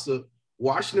toss-up.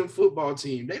 Washington football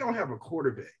team, they don't have a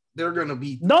quarterback. They're going to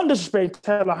beat them. Don't disrespect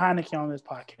Taylor Heineke on this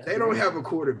podcast. They don't have a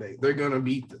quarterback. They're going to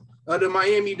beat them. The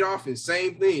Miami Dolphins,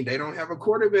 same thing. They don't have a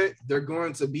quarterback. They're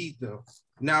going to beat them.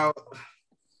 Now,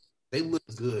 they look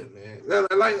good, man.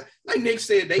 Like Nick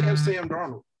said, they have Sam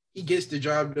Darnold. He gets the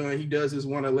job done. He does his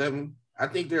 111. I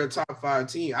think they're a top 5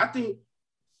 team.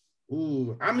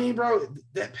 Bro,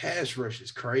 that pass rush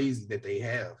is crazy that they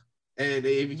have. And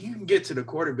if you can get to the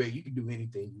quarterback, you can do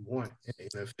anything you want in the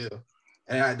NFL.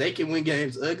 And they can win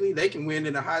games ugly. They can win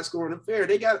in a high-scoring affair.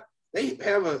 They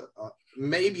have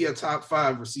maybe a top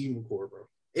 5 receiving core, bro.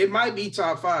 It might be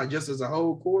top 5 just as a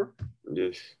whole core.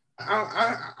 Yes.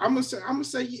 I'm gonna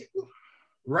say yeah.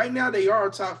 Right now they are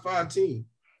a top 5 team.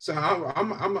 So I'm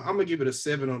gonna give it a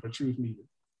 7 on the Truth Meter.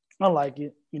 I like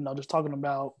it. Just talking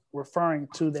about referring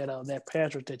to that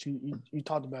pass rush that you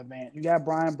talked about, man. You got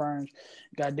Brian Burns,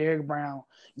 you got Derrick Brown.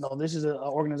 This is an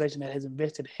organization that has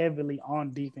invested heavily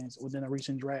on defense within a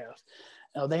recent draft.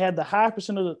 They had the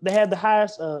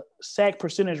highest sack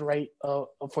percentage rate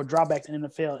for dropbacks in the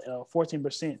NFL,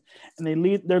 14%,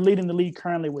 and they're leading the league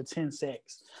currently with 10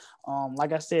 sacks.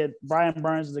 Like I said, Brian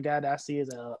Burns is a guy that I see as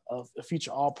a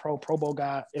future All-Pro, Pro Bowl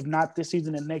guy, if not this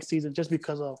season and next season, just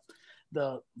because of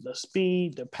the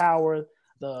speed, the power,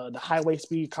 the highway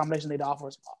speed combination that he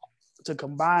offers, to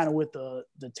combine with the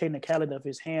technicality of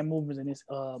his hand movements and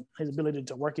his ability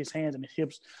to work his hands and his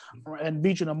hips and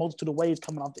beat you in a multitude of ways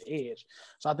coming off the edge.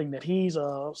 So I think that he's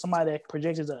somebody that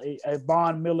projects as a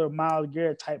Von Miller, Myles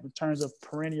Garrett type in terms of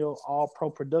perennial All-Pro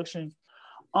production.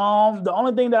 The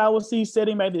only thing that I would see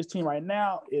setting back this team right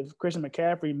now is Christian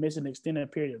McCaffrey missing an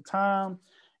extended period of time.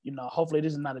 Hopefully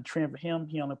this is not a trend for him.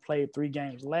 He only played 3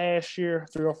 games last year,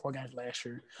 3 or 4 games last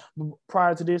year. But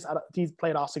prior to this, he's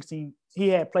played all 16. He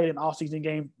had played in all 16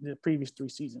 games the previous 3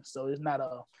 seasons. So it's not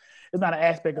an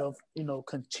aspect of,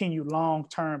 continued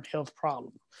long-term health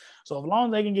problem. So as long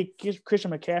as they can get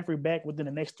Christian McCaffrey back within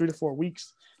the next 3 to 4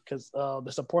 weeks, because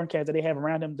the supporting cast that they have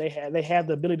around him, they have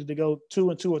the ability to go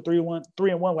 2-2 or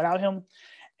 3-1 without him,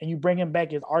 and you bring him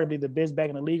back as arguably the best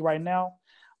back in the league right now.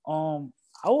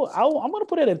 I'm going to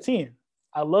put it at 10.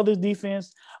 I love this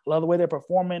defense. I love the way they're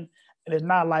performing. And it's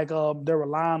not like they're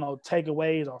relying on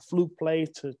takeaways or fluke plays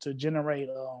to generate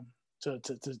to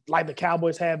like the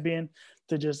Cowboys have been,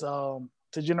 to just to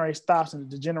generate stops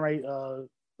and to generate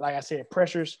like I said,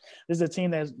 pressures. This is a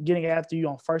team that's getting after you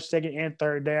on first, second, and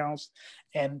third downs,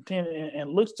 and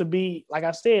looks to be, like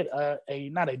I said,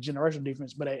 not a generational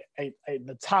defense, but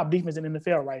the top defense in the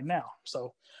NFL right now.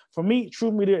 So for me,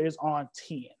 Truth Meter is on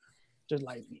 10. Just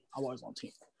like me, I'm always on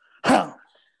 10.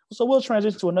 So we'll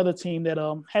transition to another team that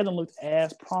hasn't looked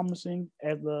as promising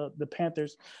as the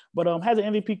Panthers, but has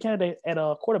an MVP candidate at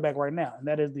a quarterback right now, and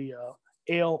that is the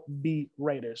LB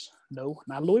Raiders. No,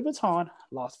 not Louis Vuitton,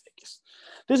 Las Vegas.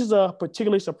 This is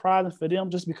particularly surprising for them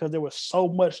just because there was so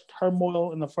much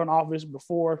turmoil in the front office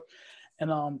before,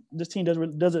 and this team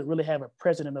doesn't really have a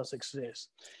precedent of success.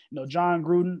 John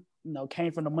Gruden,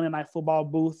 came from the Monday Night Football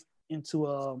booth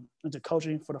into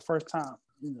coaching for the first time.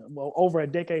 Over a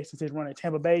decade since his run at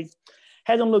Tampa Bay,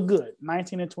 hasn't looked good.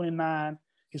 19-29,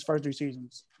 his first 3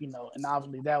 seasons. And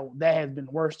obviously that has been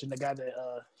worse than the guy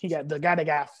that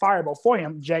got fired before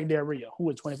him, Jack Del Rio, who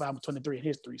was 25-23 in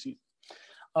his 3 seasons.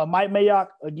 Mike Mayock,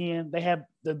 again, they have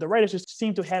the Raiders just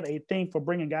seem to have a thing for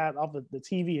bringing guys off of the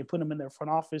TV and putting them in their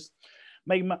front office.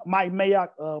 Mike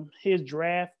Mayock, his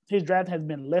draft has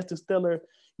been less than stellar.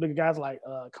 Look at guys like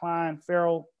Clyde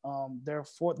Farrell, their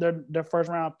first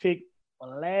round pick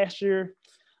last year,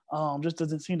 just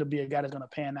doesn't seem to be a guy that's going to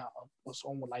pan out.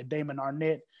 Someone like Damon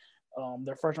Arnett,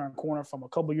 their first round corner from a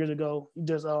couple years ago.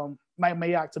 Just Mike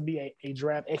Mayock, to be a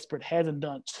draft expert, hasn't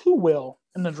done too well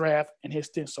in the draft in his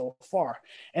stint so far,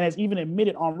 and has even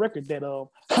admitted on record that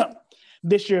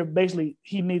this year basically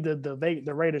he needed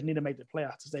the Raiders need to make the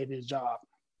playoffs to save his job.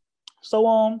 So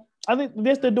I think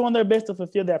they're doing their best to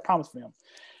fulfill that promise for him.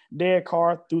 Derek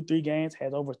Carr, through 3 games,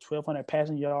 has over 1,200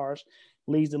 passing yards,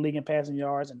 leads the league in passing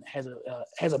yards, and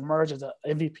has emerged as an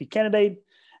MVP candidate.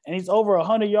 And he's over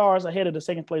 100 yards ahead of the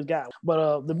second place guy.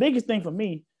 But the biggest thing for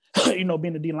me,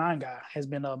 being the D-line guy, has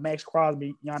been Max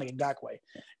Crosby, Yannick Ngakoue.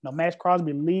 Max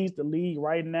Crosby leads the league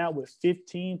right now with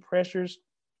 15 pressures.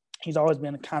 He's always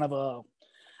been kind of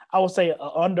I would say, an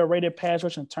underrated pass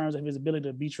rush in terms of his ability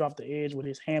to beat you off the edge with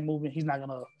his hand movement. He's not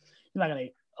gonna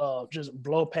just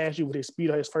blow past you with his speed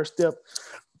or his first step.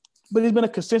 But he's been a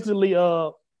consistent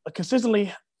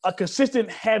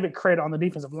havoc creator on the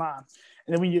defensive line.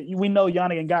 And then we know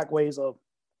Yannick Ngakoue is a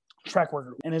track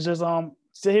record, and it's just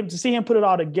to see him put it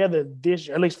all together this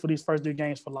year, at least for these first 3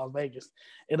 games for Las Vegas.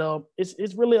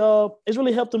 It's really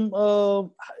helped him.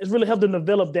 It's really helped him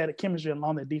develop that chemistry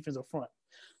along the defensive front.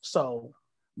 So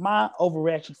my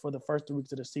overreaction for the first 3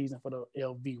 weeks of the season for the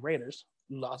LV Raiders,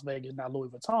 Las Vegas, not Louis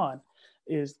Vuitton,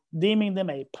 is deeming them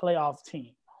a playoff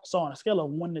team. So on a scale of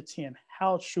 1 to 10,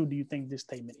 how true do you think this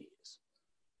statement is?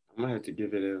 I'm gonna have to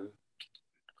give it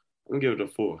I'm gonna give it a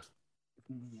 4.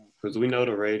 Because we know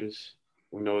the Raiders.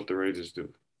 We know what the Raiders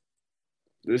do.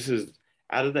 This is,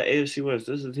 out of the AFC West,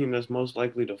 this is the team that's most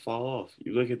likely to fall off.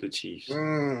 You look at the Chiefs.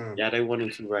 Yeah, they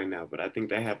 1-2 right now, but I think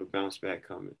they have a bounce back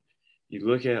coming. You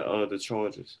look at the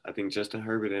Chargers. I think Justin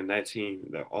Herbert and that team,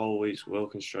 they're always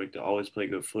well-constructed, always play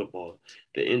good football.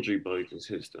 The injury bug just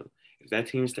hits them. If that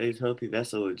team stays healthy,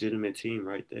 that's a legitimate team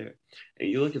right there. And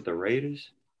you look at the Raiders,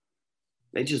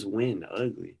 they just win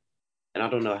ugly. And I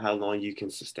don't know how long you can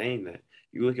sustain that.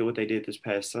 You look at what they did this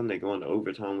past Sunday going to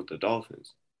overtime with the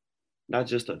Dolphins. Not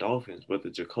just the Dolphins, but the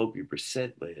Jacoby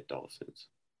Brissett-led Dolphins.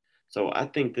 So I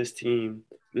think this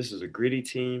is a gritty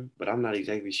team, but I'm not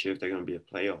exactly sure if they're going to be a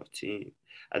playoff team.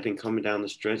 I think coming down the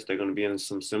stretch, they're going to be in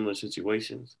some similar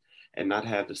situations and not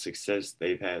have the success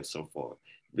they've had so far.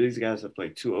 These guys have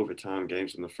played 2 overtime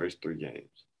games in the first 3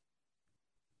 games.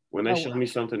 When they show me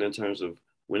something in terms of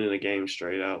winning a game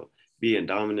straight out, being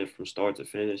dominant from start to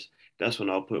finish, that's when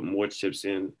I'll put more chips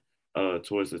in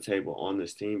towards the table on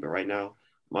this team. But right now,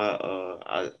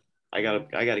 I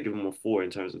gotta give them a 4 in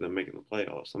terms of them making the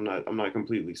playoffs. I'm not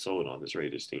completely sold on this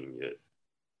Raiders team yet.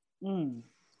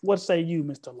 What say you,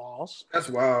 Mr. Laws? That's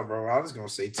wild, bro. I was gonna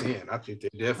say 10. I think they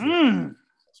definitely.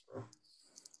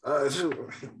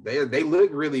 They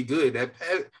look really good.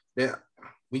 That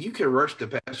when you can rush the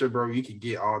passer, bro, you can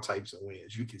get all types of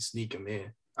wins. You can sneak them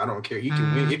in. I don't care. You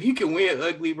can win. If you can win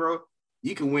ugly, bro,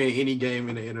 you can win any game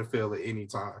in the NFL at any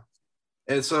time.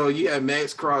 And so you have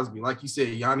Max Crosby, like you said,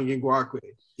 Yannick Ngakoue.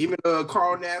 Even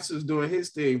Carl Nassib's doing his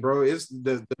thing, bro. It's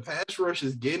the pass rush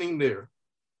is getting there.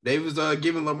 They was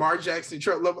giving Lamar Jackson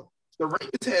trouble. The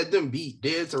Ravens had them beat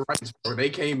dead to rights, bro. They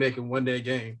came back and won that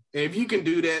game. And if you can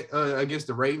do that against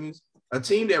the Ravens, a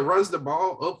team that runs the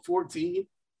ball up 14,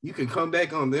 you can come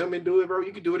back on them and do it, bro.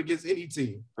 You can do it against any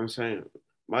team. I'm saying,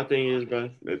 my thing is, bro,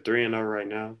 they're 3-0 right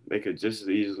now. They could just as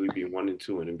easily be 1-2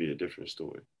 and it'd be a different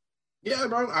story. Yeah,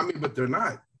 bro. I mean, but they're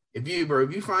not. If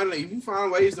you find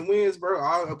ways to win, bro,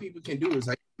 all people can do is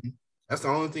that's the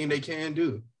only thing they can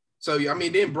do. So I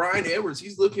mean, then Bryan Edwards,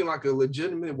 he's looking like a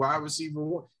legitimate wide receiver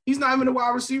 1. He's not even a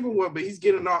wide receiver 1, but he's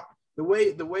getting off the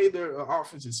way their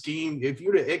offense is schemed. If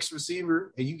you're the X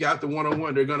receiver and you got the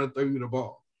 1-on-1, they're gonna throw you the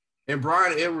ball. And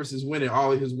Bryan Edwards is winning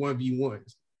all of his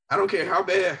 1v1s. I don't care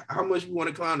how much you want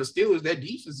to clown the Steelers, that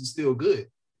defense is still good.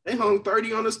 They hung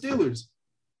 30 on the Steelers.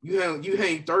 You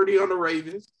hang 30 on the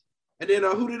Ravens. And then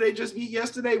who did they just beat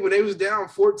yesterday when they was down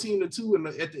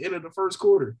 14-2 at the end of the first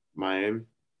quarter? Miami.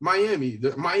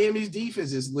 Miami's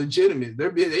defense is legitimate.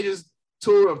 They just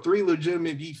tore up 3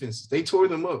 legitimate defenses. They tore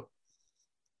them up.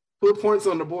 Put points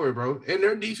on the board, bro. And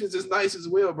their defense is nice as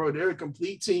well, bro. They're a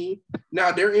complete team.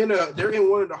 Now they're in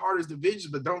one of the hardest divisions,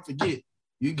 but don't forget,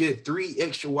 you get 3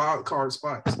 extra wild card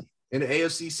spots. In the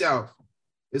AFC South,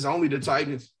 it's only the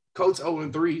Titans. Colts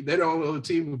 0-3. They don't owe a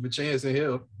team with a chance in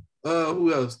hell.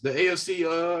 Who else? The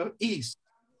AFC East.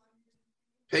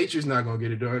 Patriots not gonna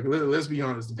get it done. Let's be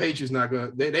honest. The Patriots not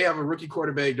gonna. They have a rookie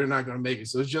quarterback. They're not gonna make it.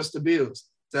 So it's just the Bills.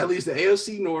 So at least the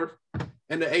AFC North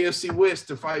and the AFC West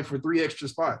to fight for 3 extra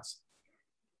spots.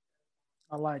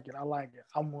 I like it.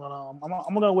 I'm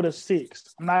gonna go with a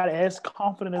 6. I'm not as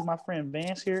confident as my friend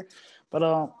Vance here, but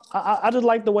I just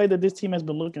like the way that this team has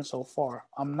been looking so far.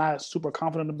 I'm not super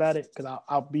confident about it because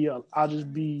I'll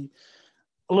just be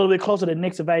a little bit closer to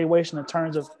Nick's evaluation in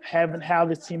terms of how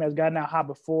this team has gotten out high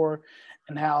before,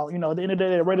 and how at the end of the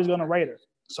day the Raiders going to Raider.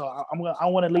 So I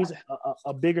want at least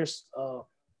a bigger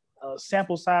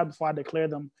sample size before I declare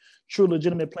them true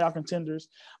legitimate playoff contenders.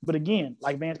 But again,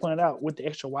 like Vance pointed out, with the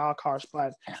extra wild card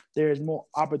spot, there is more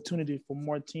opportunity for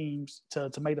more teams to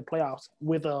make the playoffs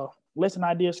with less than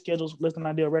ideal schedules, less than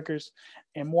ideal records,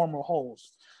 and more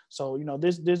holes. So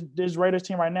this Raiders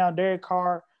team right now, Derek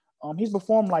Carr, he's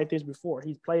performed like this before.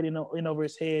 He's played in over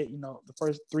his head, the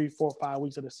first 3, 4, 5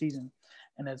 weeks of the season,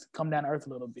 and has come down to earth a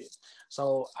little bit.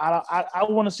 So I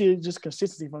want to see just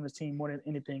consistency from this team more than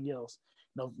anything else.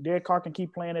 Derek Carr can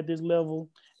keep playing at this level.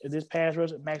 If this pass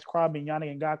rush, Max Crosby and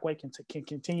Yannick Ngakoue can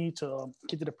continue to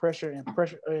get to the pressure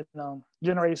and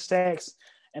generate sacks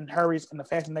and hurries in the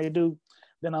fashion they do,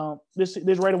 then this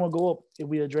rating will go up if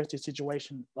we address this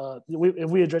situation. If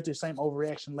we address the same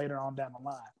overreaction later on down the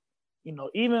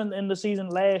line. Even in the season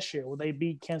last year where they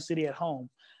beat Kansas City at home,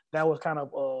 that was kind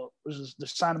of was the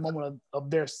shining moment of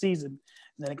their season,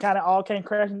 and then it kind of all came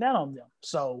crashing down on them.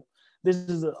 So this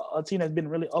is a team that's been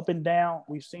really up and down.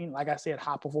 We've seen, like I said,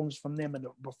 high performance from them in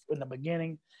the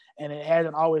beginning, and it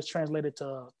hasn't always translated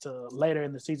to later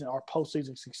in the season or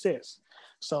postseason success.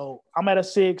 So I'm at a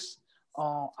 6.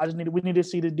 We need to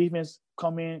see the defense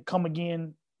come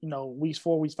again. Weeks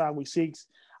 4, weeks 5, week 6.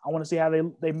 I want to see how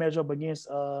they measure up against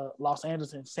Los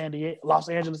Angeles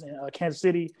and Kansas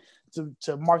City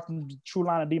to mark the true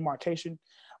line of demarcation.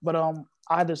 But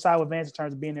I had to side with Vance in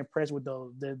terms of being impressed with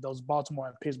those Baltimore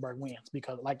and Pittsburgh wins,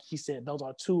 because, like he said, those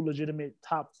are 2 legitimate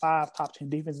top 5, top 10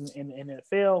 defenses in the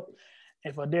NFL.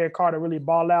 And for Derek Carr to really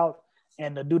ball out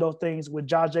and to do those things with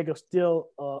Josh Jacobs still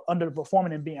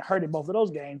underperforming and being hurt in both of those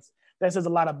games, that says a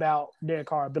lot about Derek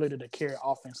Carr's ability to carry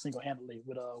offense single-handedly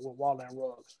with Waller and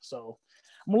Ruggs. So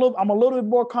I'm a little bit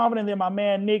more confident than my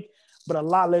man Nick, but a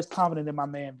lot less confident than my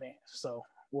man Vance. So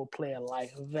we'll play it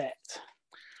like that.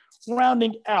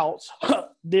 Rounding out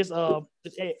this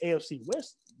AFC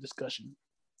West discussion,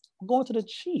 I'm going to the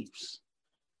Chiefs.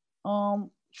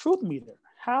 Truth meter,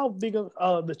 how big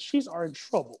of the Chiefs are in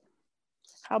trouble?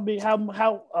 How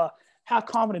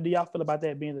confident do y'all feel about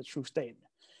that being the true statement?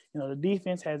 The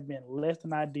defense has been less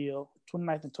than ideal,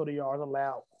 29th in total yards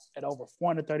allowed at over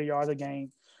 430 yards a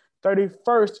game,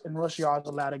 31st in rush yards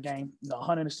allowed a game,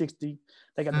 160.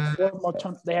 They got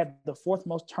they had the 4th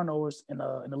most turnovers in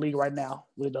the league right now,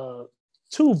 with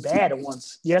 2 bad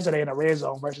ones yesterday in the red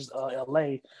zone versus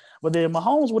LA. But then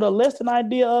Mahomes with a less than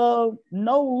ideal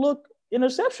no look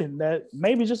interception that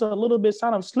maybe just a little bit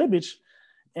sign of slippage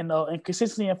and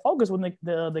consistency and focus with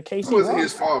the KC. It wasn't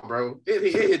his fault, bro.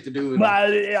 It hit the dude. But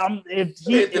if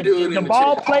the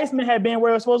ball placement had been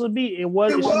where it was supposed to be, it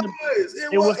was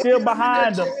still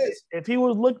behind him. If he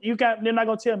was they're not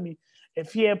gonna tell me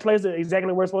if he had placed it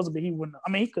exactly where it's supposed to be, he wouldn't. I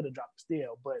mean, he could have dropped it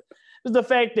still, but it's the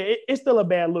fact that it's still a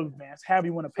bad look, Vance. However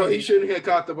you want to pay. So he shouldn't have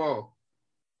caught the ball.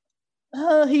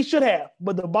 He should have,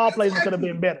 but the ball placement could have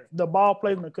been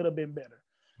better.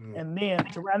 And then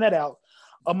to round that out,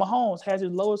 Mahomes has his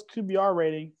lowest QBR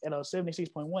rating at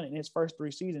 76.1 in his first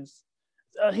 3 seasons.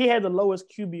 He had the lowest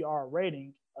QBR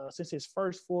rating since his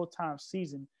first full-time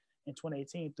season in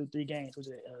 2018 through 3 games, which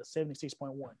is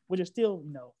 76.1, which is still,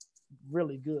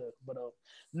 really good, but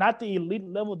not the elite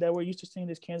level that we're used to seeing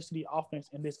this Kansas City offense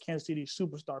and this Kansas City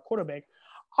superstar quarterback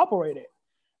operate at.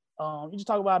 You just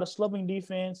talk about a slumping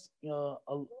defense,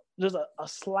 just a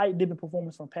slight dip in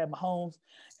performance from Pat Mahomes,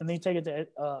 and then you take into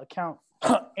account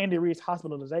Andy Reid's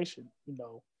hospitalization.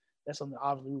 That's something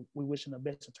obviously we wish him the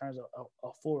best in terms of a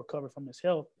full recovery from his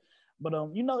health. But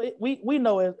we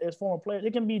know as former players,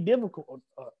 it can be difficult.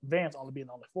 Vance only being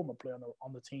the only former player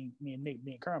on the team, me and Nick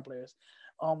being current players,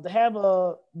 to have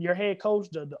your head coach,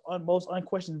 the most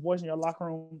unquestioned voice in your locker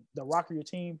room, the rock of your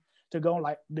team, to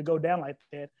go down like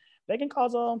that. They can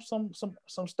cause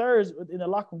some stirs in the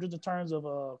locker room just in terms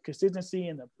of consistency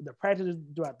and the practices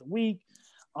throughout the week,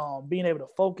 being able to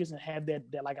focus and have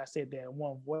that like I said, that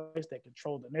one voice that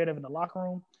controls the narrative in the locker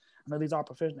room. I know these are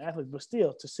professional athletes, but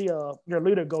still, to see your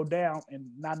leader go down and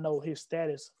not know his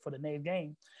status for the next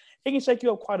game, it can shake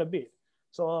you up quite a bit.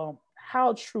 So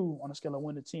how true on a scale of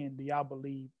 1 to 10 do y'all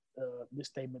believe this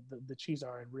statement? The Chiefs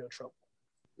are in real trouble.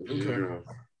 Zero.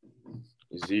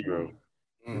 Zero.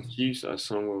 The Chiefs are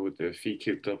somewhere with their feet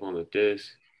kicked up on the desk.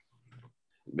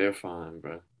 They're fine,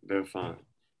 bro. They're fine.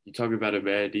 You talk about a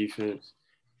bad defense.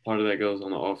 Part of that goes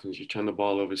on the offense. You turn the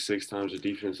ball over 6 times. The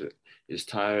defense is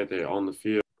tired. They're on the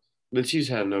field. The Chiefs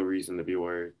have no reason to be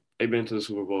worried. They've been to the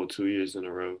Super Bowl 2 years in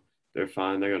a row. They're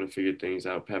fine. They're going to figure things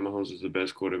out. Pat Mahomes is the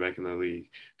best quarterback in the league.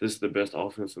 This is the best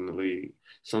offense in the league.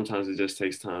 Sometimes it just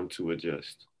takes time to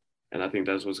adjust. And I think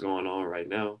that's what's going on right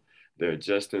now. They're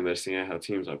adjusting. They're seeing how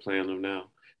teams are playing them now.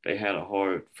 They had a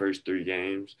hard first 3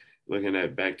 games. Looking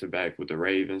at back-to-back with the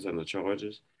Ravens and the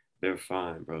Chargers, they're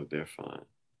fine, bro. They're fine.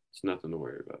 It's nothing to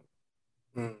worry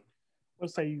about. What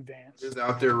say you, Vance? Just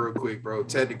out there real quick, bro.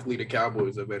 Technically, the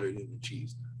Cowboys are better than the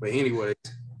Chiefs. But anyways,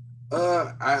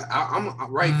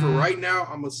 I'm right now,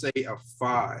 I'm gonna say a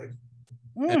 5.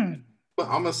 I'm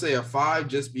gonna say a 5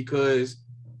 just because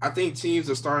I think teams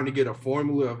are starting to get a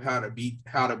formula of how to beat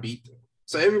them.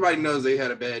 So everybody knows they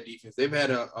had a bad defense. They've had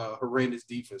a horrendous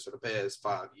defense for the past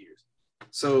 5 years.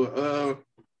 So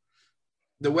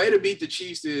the way to beat the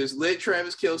Chiefs is let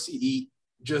Travis Kelce eat.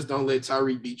 Just don't let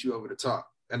Tyreek beat you over the top.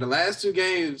 And the last 2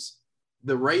 games,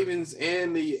 the Ravens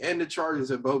and the Chargers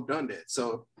have both done that.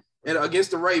 So and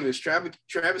against the Ravens, Travis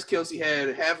Kelce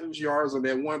had half of his yards on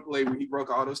that one play where he broke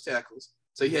all those tackles.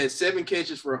 So he had 7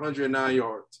 catches for 109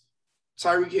 yards.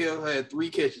 Tyreek Hill had 3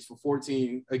 catches for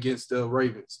 14 against the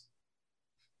Ravens.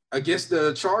 Against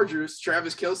the Chargers,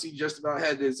 Travis Kelce just about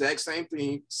had the exact same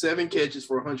thing, 7 catches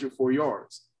for 104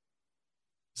 yards.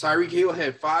 Tyreek Hill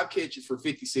had 5 catches for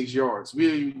 56 yards.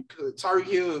 Tyreek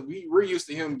Hill, we're used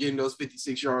to him getting those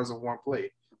 56 yards on one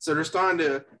play. So they're starting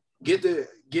to get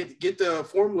the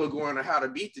formula going on how to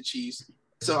beat the Chiefs.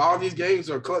 So all these games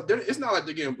are close. It's not like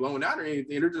they're getting blown out or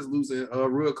anything. They're just losing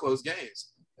real close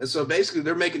games. And so basically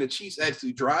they're making the Chiefs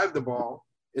actually drive the ball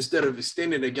instead of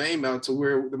extending the game out to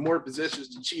where the more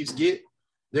possessions the Chiefs get,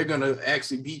 they're going to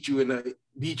actually beat you in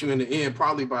the end,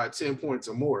 probably by 10 points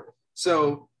or more.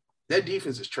 So that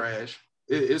defense is trash.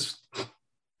 And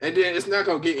then it's not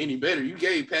going to get any better. You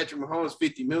gave Patrick Mahomes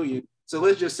 $50 million. So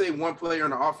let's just say one player on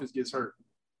the offense gets hurt.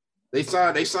 They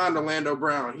signed Orlando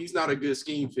Brown. He's not a good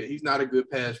scheme fit. He's not a good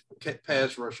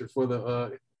pass rusher for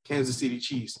the Kansas City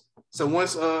Chiefs. So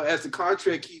once as the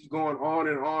contract keeps going on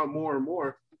and on more and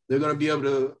more, they're not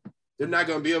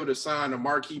going to be able to sign a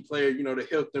marquee player, to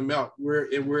help them out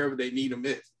wherever they need them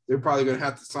at. They're probably going to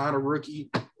have to sign a rookie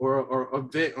or a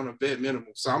vet on a vet minimum.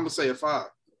 So I'm going to say a 5.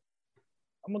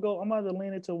 I'm going to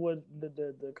lean into what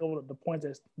the couple of the points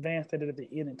that Van said at the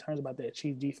end in terms about that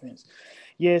Chiefs defense.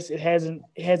 Yes, it hasn't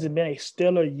been a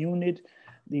stellar unit.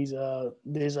 This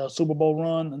Super Bowl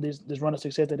run, this run of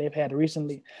success that they've had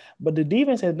recently, but the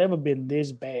defense has never been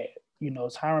this bad.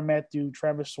 Tyrann Mathieu,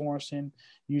 Travis Sorensen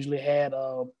usually had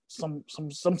some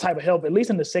type of help, at least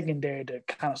in the secondary, to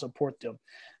kind of support them.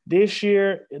 This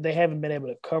year, they haven't been able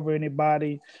to cover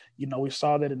anybody. We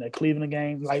saw that in the Cleveland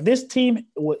game. Like, this team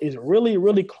is really,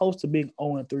 really close to being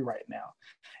 0-3 right now.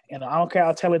 And I don't care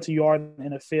how talented you are in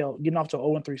the NFL, getting off to an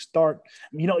 0-3 start.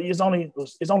 It's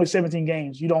only 17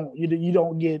 games. You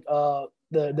don't get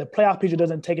the playoff picture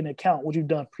doesn't take into account what you've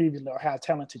done previously or how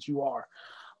talented you are.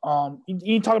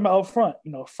 You talking about up front,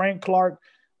 Frank Clark,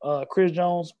 Chris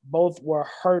Jones, both were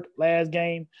hurt last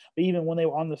game. But even when they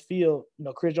were on the field,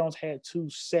 Chris Jones had 2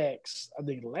 sacks, I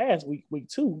think last week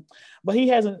 2. But he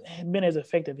hasn't been as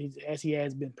effective as he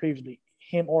has been previously,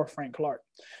 him or Frank Clark.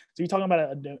 So you're talking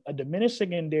about a diminished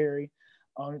secondary,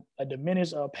 a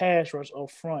diminished pass rush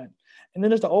up front. And then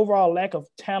there's the overall lack of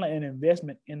talent and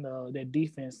investment in their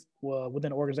defense within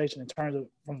the organization in terms of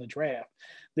from the draft.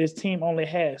 This team only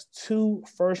has 2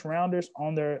 first-rounders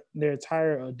on their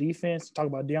entire defense. Talk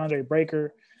about DeAndre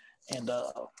Baker and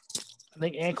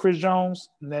and Chris Jones.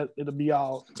 And that it'll be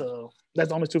all. That's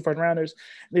the only 2 first-rounders.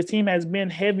 This team has been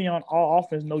heavy on all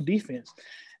offense, no defense.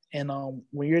 And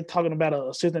when you're talking about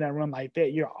a system that run like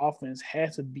that, your offense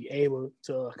has to be able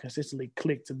to consistently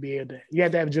click to be able to. You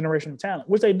have to have generational talent,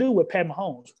 which they do with Pat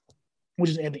Mahomes, which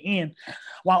is at the end.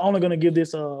 Well, I'm only going to give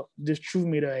this truth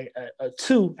meter a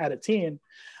 2 out of 10,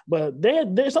 but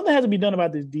there's something has to be done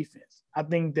about this defense. I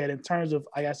think that in terms of,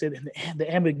 like I said,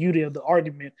 the ambiguity of the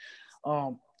argument,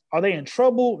 are they in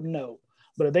trouble? No.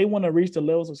 But if they want to reach the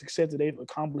levels of success that they've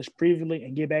accomplished previously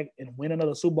and get back and win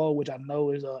another Super Bowl, which I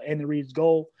know is Andy Reid's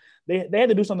goal, they had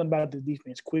to do something about this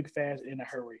defense quick, fast, in a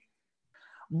hurry.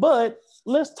 But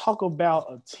let's talk about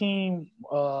a team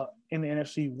in the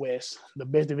NFC West, the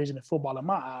best division in football in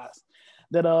my eyes,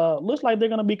 that looks like they're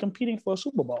going to be competing for a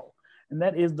Super Bowl, and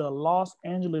that is the Los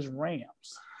Angeles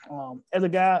Rams. As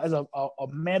a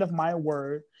man of my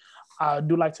word, I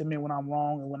do like to admit when I'm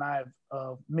wrong and when I've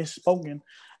misspoken.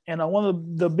 And one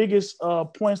of the biggest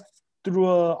points through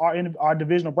our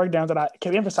divisional breakdowns that I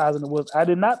kept emphasizing was I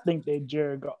did not think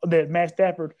that Matt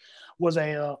Stafford was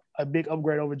a big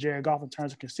upgrade over Jared Goff in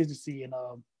terms of consistency and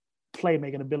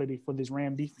playmaking ability for this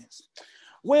Ram defense.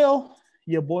 Well,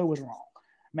 your boy was wrong.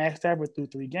 Matt Stafford threw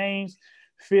 3 games,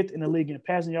 5th in the league in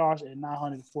passing yards at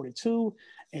 942,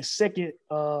 and 2nd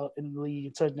in the league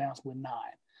in touchdowns with 9.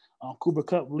 Cooper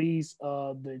Kupp leads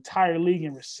the entire league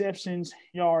in receptions,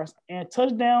 yards, and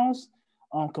touchdowns,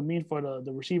 competing for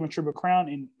the receiving triple crown,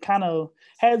 and kind of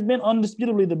has been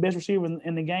undisputably the best receiver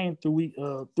in the game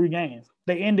through 3 games.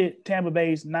 They ended Tampa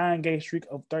Bay's 9-game streak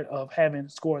of having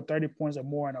scored 30 points or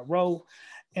more in a row.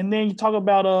 And then you talk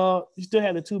about you still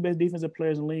have the 2 best defensive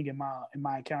players in the league in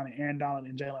my account, Aaron Donald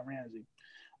and Jalen Ramsey.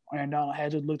 Aaron Donald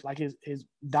has just looked like his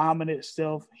dominant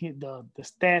self. The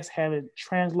stats haven't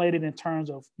translated in terms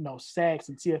of sacks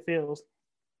and TFLs,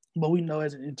 but we know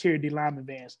as an interior D lineman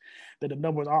advance that the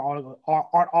numbers aren't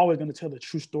always going to tell the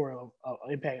true story of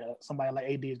impact somebody like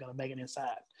AD is going to make it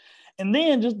inside. And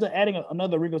then just adding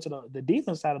another wrinkle to the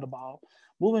defense side of the ball,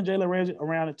 moving Jalen Ramsey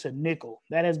around to nickel,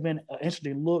 that has been an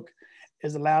interesting look.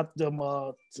 Has allowed him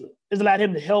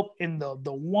to help in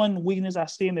the one weakness I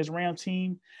see in this Ram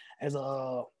team as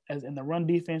in the run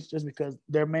defense, just because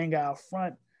their main guy up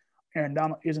front, Aaron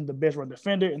Donald, isn't the best run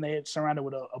defender, and they surrounded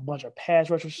with a bunch of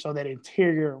pass rushers, so that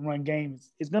interior run game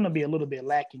is going to be a little bit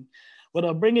lacking.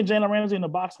 But bringing Jalen Ramsey in the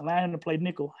box and allowing him to play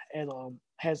nickel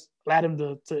has allowed him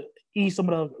to ease some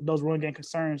of those run game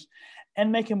concerns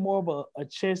and make him more of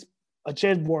a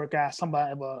chessboard guy,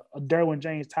 somebody of a Derwin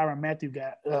James, Tyrann Mathieu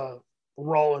guy.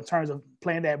 Role in terms of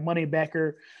playing that money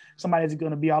backer, somebody that's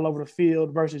going to be all over the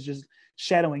field versus just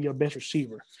shadowing your best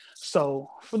receiver. So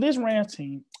for this Rams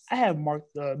team, I have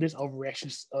marked this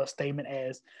overreaction statement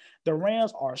as the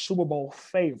Rams are Super Bowl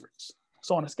favorites.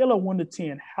 So on a scale of 1 to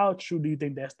 10, how true do you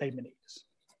think that statement is?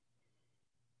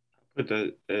 Put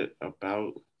that at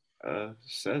about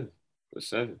 7. A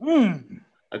 7.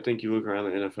 I think you look around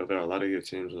the NFL, there are a lot of good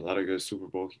teams, a lot of good Super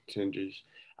Bowl contenders.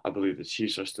 I believe the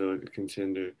Chiefs are still a good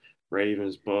contender.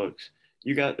 Ravens, Bucks.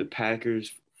 You got the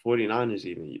Packers, 49ers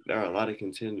even. There are a lot of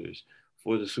contenders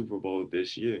for the Super Bowl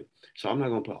this year. So I'm not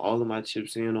going to put all of my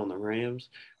chips in on the Rams,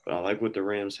 but I like what the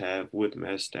Rams have with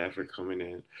Matt Stafford coming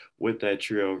in, with that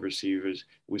trio of receivers.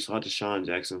 We saw Deshaun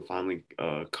Jackson finally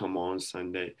come on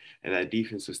Sunday, and that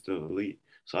defense is still elite.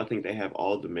 So I think they have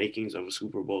all the makings of a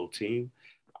Super Bowl team.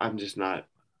 I'm just not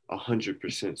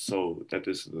 100% sold that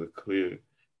this is the clear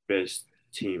best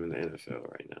team in the NFL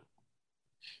right now.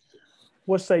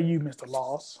 What say you, Mr.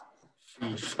 Laws?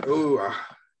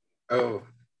 Oh,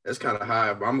 that's kind of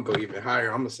high, but I'm gonna go even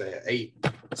higher. I'm gonna say an 8.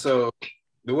 So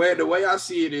the way I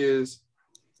see it is,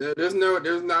 there's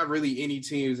not really any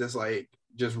teams that's like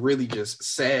just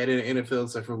sad in the NFL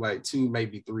except for like 2,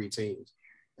 maybe 3 teams,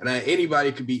 and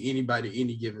anybody could be anybody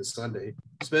any given Sunday.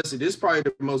 Especially this is probably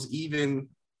the most even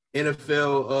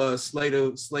NFL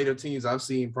slate of teams I've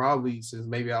seen probably since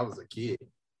maybe I was a kid.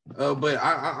 But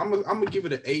I'm gonna give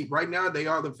it an 8. Right now, they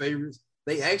are the favorites.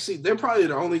 They're probably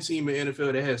the only team in the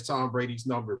NFL that has Tom Brady's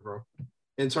number, bro.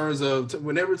 In terms of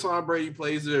whenever Tom Brady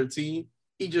plays their team,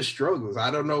 he just struggles. I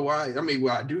don't know why. I mean,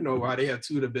 well, I do know why. They have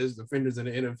 2 of the best defenders in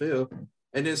the NFL.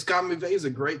 And then Scott McVay is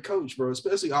a great coach, bro,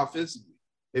 especially offensively.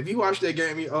 If you watch that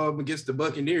game against the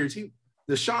Buccaneers,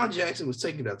 Deshaun Jackson was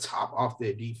taking the top off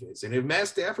their defense. And if Matt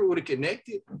Stafford would have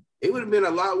connected, it would have been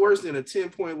a lot worse than a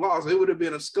 10-point loss. It would have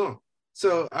been a skunk.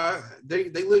 So they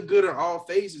look good on all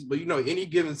phases, but any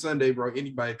given Sunday, bro,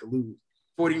 anybody could lose.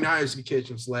 49ers could catch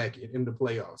them slacking in the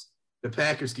playoffs. The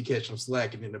Packers could catch them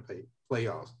slacking in the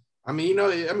playoffs. I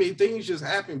mean, things just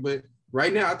happen, but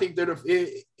right now I think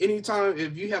anytime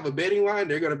if you have a betting line,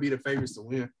 they're gonna be the favorites to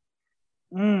win.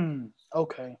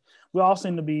 Okay. We all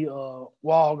seem to be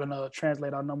we're all gonna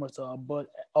translate our numbers to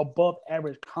above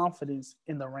average confidence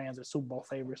in the Rams as Super Bowl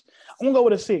favorites. I'm gonna go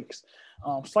with a 6.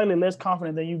 Slightly less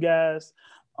confident than you guys.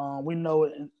 We know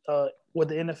with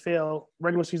the NFL,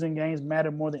 regular season games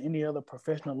matter more than any other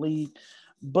professional league,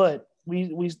 but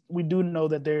we do know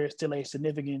that there is still a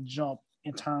significant jump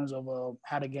in terms of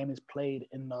how the game is played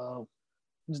in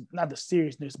not the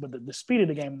seriousness, but the speed of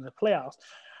the game in the playoffs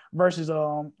versus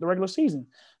the regular season.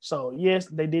 So yes,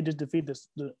 they did just defeat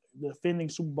the defending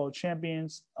Super Bowl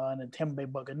champions and the Tampa Bay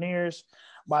Buccaneers.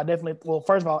 But I definitely,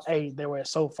 first of all, A, they were at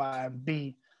SoFi, and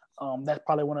B, that's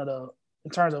probably one of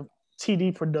in terms of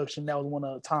TD production, that was one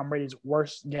of Tom Brady's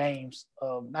worst games,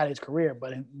 not his career,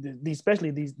 but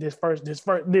especially these first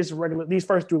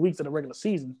 3 weeks of the regular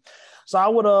season. So I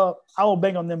would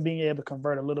bank on them being able to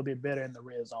convert a little bit better in the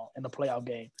red zone in the playoff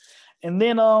game. And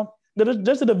then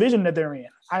just the division that they're in.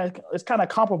 It's kind of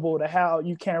comparable to how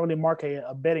you can't really mark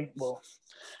a betting. Well,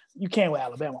 you can with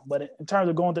Alabama, but in terms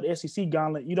of going to the SEC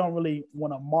gauntlet, you don't really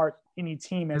want to mark any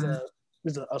team as a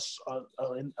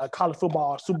college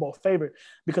football or Super Bowl favorite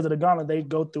because of the gauntlet they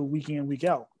go through week in, week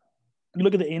out. You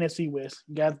look at the NFC West.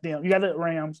 You got them. You got the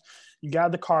Rams. You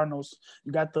got the Cardinals.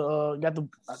 You got the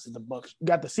Bucks. You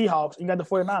got the Seahawks. You got the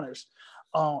 49ers.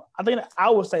 I think I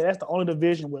would say that's the only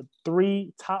division with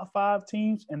 3 top 5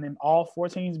 teams, and then all 4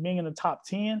 teams being in the top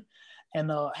 10,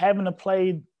 and having to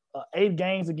play 8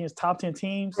 games against top 10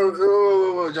 teams. John,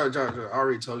 I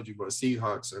already told you, bro.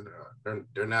 Seahawks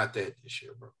they're not that this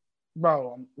year, bro.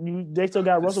 Bro, they still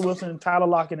got Russell Wilson, Tyler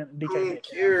Lockett, and DK. I don't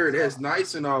care. That's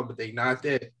nice and all, but they not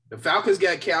that. The Falcons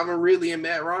got Calvin Ridley and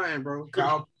Matt Ryan, bro.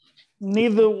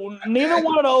 Neither one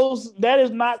of those. That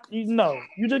is not. No,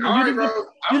 you just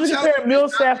compare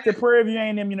Millsap to Prairie View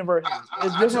A&M University.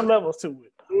 There's different levels to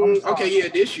it. Okay, yeah,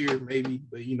 this year maybe,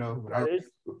 but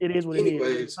it is what it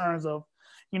is in terms of,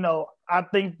 I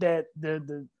think that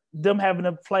them having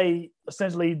to play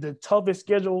essentially the toughest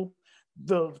schedule,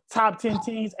 the top 10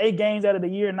 teams, 8 games out of the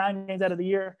year, 9 games out of the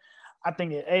year. I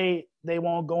think that they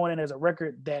won't go in as a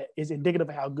record that is indicative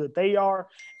of how good they are,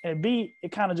 and B,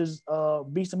 it kind of just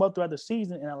beats them up throughout the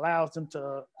season and allows them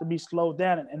to be slowed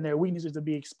down and their weaknesses to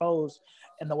be exposed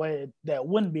in the way that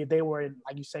wouldn't be if they were in,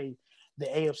 like you say, the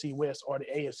AFC West or the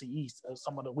AFC East,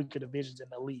 some of the weaker divisions in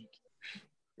the league.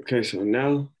 Okay, so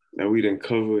now that we done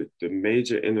covered the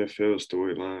major NFL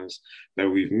storylines that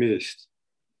we've missed,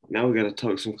 now we got to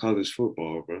talk some college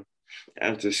football, bro.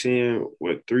 After seeing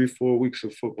 3-4 weeks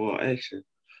of football action,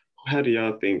 how do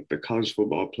y'all think the college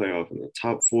football playoff and the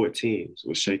top 4 teams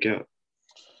will shake out?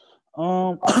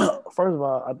 First of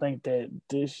all, I think that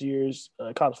this year's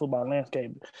college football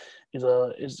landscape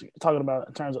is talking about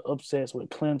in terms of upsets with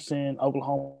Clemson,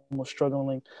 Oklahoma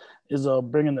struggling, is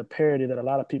bringing the parity that a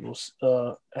lot of people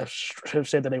have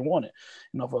said that they wanted.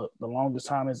 For the longest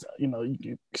time, is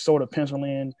you sort of pencil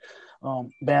in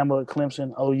Bama,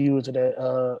 Clemson, OU into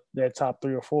that top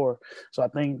 3 or 4. So I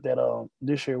think that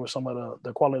this year with some of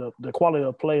the quality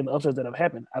of play and the upsets that have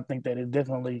happened, I think that it's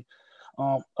definitely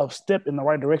a step in the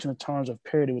right direction in terms of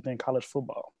parity within college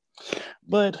football.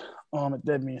 But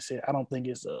that being said, I don't think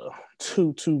it's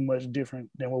too much different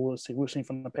than what we've seen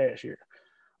from the past year.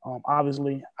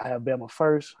 Obviously, I have Bama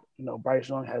first. Bryce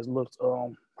Young has looked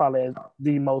probably as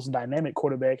the most dynamic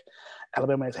quarterback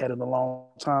Alabama has had in a long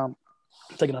time,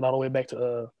 taking it all the way back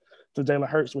to Jalen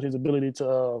Hurts with his ability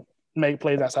to make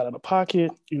plays outside of the pocket,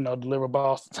 deliver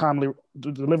balls timely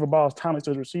to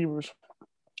his receivers,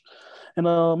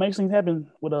 and makes things happen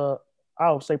with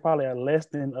I would say probably a less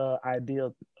than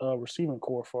ideal receiving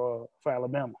core for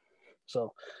Alabama.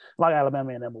 So, like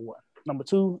Alabama in number 1. Number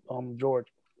 2,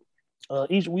 Georgia.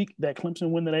 Each week that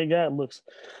Clemson win that they got looks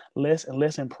less and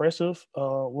less impressive.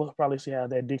 We'll probably see how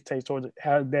that is dictated toward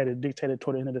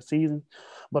the end of the season.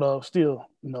 But still,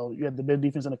 you have the best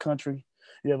defense in the country.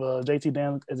 You have JT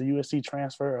Daniels as a USC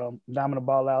transfer, diamond the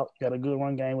ball out. You got a good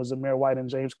run game with Zamir White and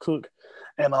James Cook.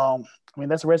 And,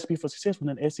 that's a recipe for success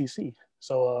within the SEC.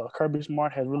 So Kirby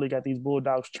Smart has really got these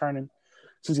Bulldogs churning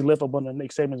since he left up under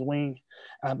Nick Saban's wing.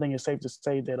 And I think it's safe to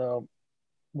say that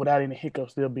without any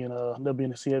hiccups, they'll be in the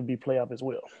CFB playoff as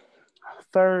well.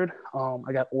 Third,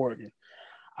 I got Oregon.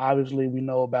 Obviously, we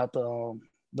know about the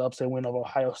upset win of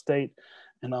Ohio State.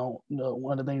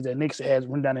 One of the things that Nick has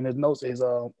written down in his notes is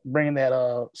bringing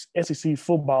that SEC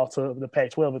football to the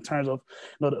Pac-12 in terms of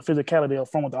the physicality of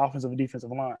front with the offensive and defensive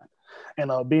line.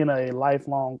 And being a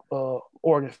lifelong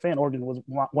Oregon fan, Oregon was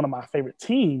one of my favorite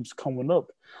teams coming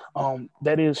up.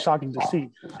 That is shocking to see.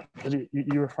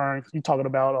 You're talking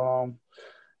about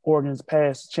Oregon's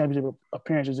past championship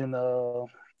appearances in the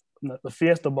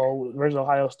Fiesta Bowl versus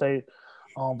Ohio State,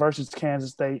 versus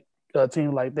Kansas State,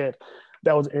 teams like that.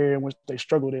 That was an area in which they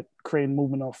struggled at creating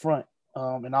movement up front,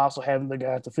 and also having the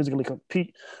guys to physically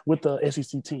compete with the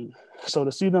SEC team. So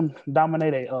to see them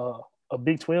dominate a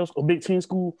Big 12 or Big 10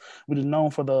 school, which is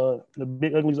known for the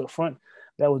big uglies up front,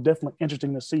 that was definitely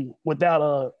interesting to see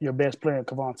without your best player,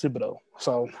 Kevon Thibodeau.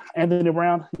 So Anthony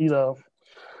Brown, he's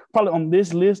probably on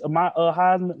this list of my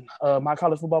Heisman, my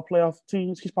college football playoff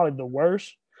teams. He's probably the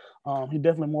worst. He's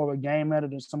definitely more of a game manager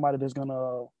than somebody that's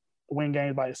gonna win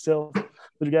games by itself.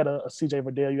 But you got a CJ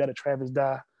Verdell, you got a Travis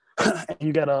Dye, and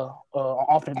you got a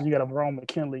offense. You got a Verone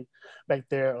McKinley back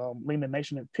there leading the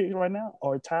nation in picks right now,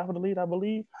 or tied for the lead, I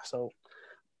believe. So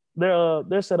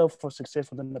they're set up for success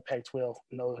within the Pac-12.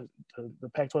 The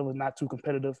Pac-12 is not too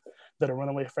competitive. They're a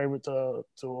runaway favorite to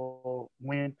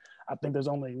win. I think there's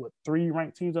only 3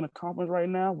 ranked teams in the conference right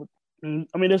now, with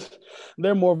I mean,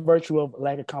 they're more virtue of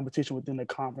lack of competition within the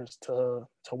conference to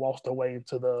waltz their way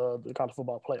into the college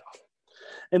football playoff.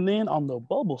 And then on the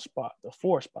bubble spot, the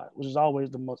 4 spot, which is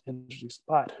always the most interesting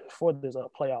spot for this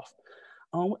playoff,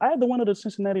 I had the winner of the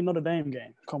Cincinnati Notre Dame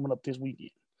game coming up this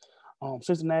weekend.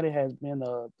 Cincinnati has been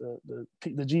the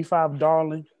G5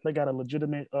 darling. They got a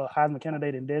legitimate Heisman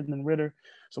candidate in Desmond Ridder,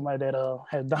 somebody that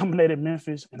has dominated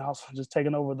Memphis and also just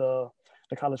taken over the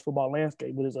college football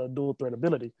landscape with his dual threat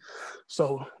ability.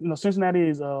 So, Cincinnati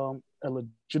is a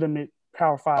legitimate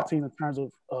Power 5 team in terms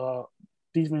of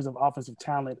defensive, offensive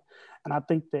talent. And I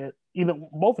think that even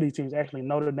both of these teams, actually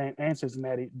Notre Dame and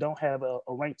Cincinnati, don't have a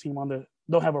ranked team the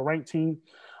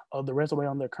rest of the way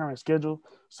on their current schedule.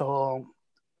 So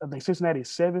I think Cincinnati is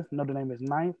 7th, Notre Dame is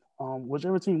 9th.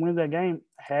 Whichever team wins that game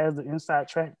has the inside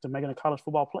track to making a college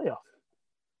football playoff.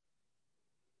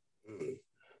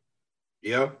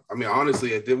 Yeah, I mean,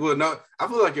 honestly, I feel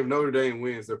like if Notre Dame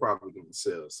wins, they're probably going to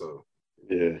sell. So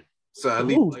yeah. So at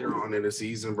least later on in the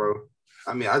season, bro.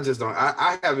 I mean, I just don't.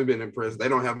 I haven't been impressed. They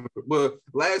don't have. Well,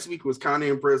 last week was kind of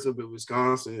impressive, but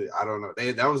Wisconsin, I don't know.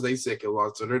 That was their second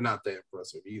loss, so they're not that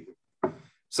impressive either.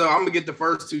 So I'm gonna get the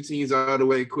first 2 teams out of the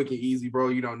way quick and easy, bro.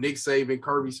 Nick Saban,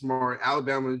 Kirby Smart,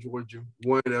 Alabama, and Georgia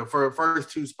won for the first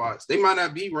 2 spots. They might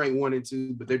not be ranked 1 and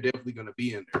 2, but they're definitely gonna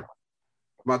be in there.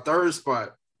 My third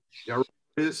spot, y'all ready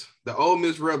for this? The Ole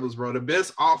Miss Rebels, bro. The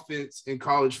best offense in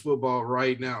college football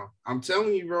right now. I'm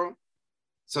telling you, bro.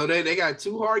 So they got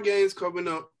 2 hard games coming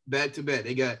up back to back.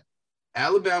 They got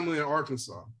Alabama and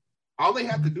Arkansas. All they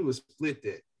have to do is split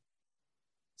that.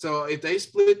 So if they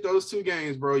split those 2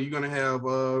 games, bro, you're gonna have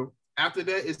after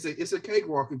that it's a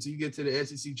cakewalk until you get to the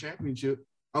SEC championship.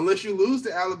 Unless you lose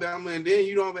to Alabama and then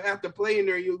you don't even have to play in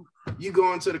there. You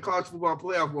go into the college football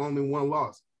playoff with only 1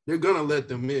 loss. They're gonna let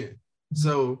them in.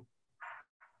 So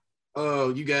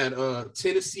you got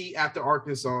Tennessee after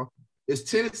Arkansas. It's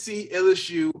Tennessee,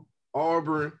 LSU,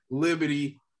 Auburn,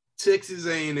 Liberty, Texas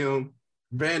A&M,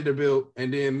 Vanderbilt,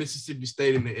 and then Mississippi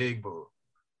State in the Egg Bowl.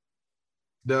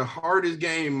 The hardest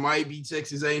game might be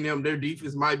Texas A&M. Their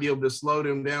defense might be able to slow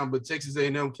them down, but Texas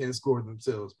A&M can't score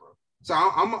themselves, bro. So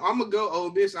I'm gonna go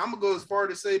Ole Miss. I'm gonna go as far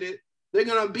to say that they're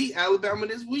gonna beat Alabama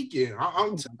this weekend.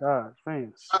 Oh my God,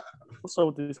 fans! What's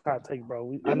up with this hot take,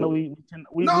 bro? I know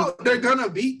they're gonna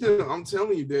beat them. I'm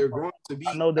telling you, they're going to beat.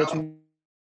 I know that you.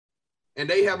 And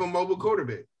they have a mobile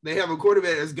quarterback. They have a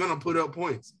quarterback that's gonna put up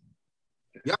points.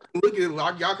 Y'all can look at it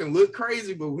like y'all can look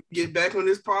crazy, but we get back on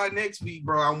this pod next week,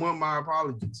 bro. I want my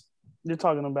apologies. You're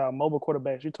talking about mobile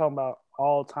quarterbacks. You're talking about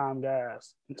all-time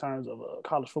guys in terms of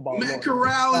college football. Matt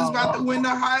Corral is about to win the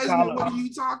Heisman. What are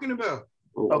you talking about?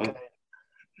 Okay.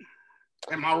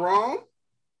 Am I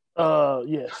wrong?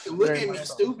 Yes. Look at me,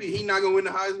 stupid. He not gonna win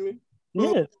the Heisman.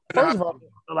 Yeah. First of all,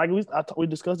 like we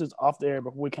discussed this off the air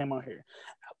before we came on here.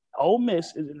 Ole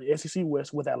Miss is in the SEC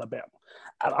West with Alabama.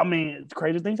 I mean,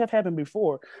 crazy things have happened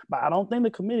before, but I don't think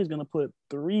the committee is going to put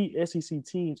 3 SEC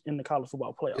teams in the college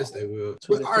football playoff. Yes, they will.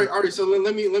 Well, all right. So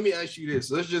let me ask you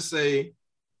this. Let's just say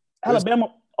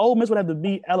Alabama. Ole Miss would have to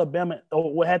beat Alabama,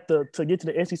 or would have to get to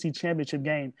the SEC championship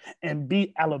game and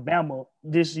beat Alabama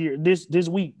this year, this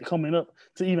week coming up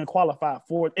to even qualify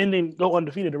for it, and then go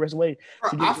undefeated the rest of the way.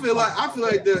 I feel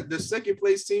like the second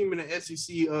place team in the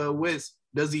SEC West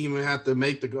doesn't even have to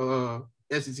make the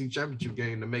SEC championship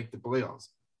game to make the playoffs.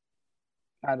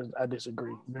 I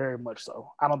disagree very much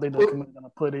so. I don't think the committee is going to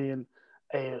put in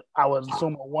I would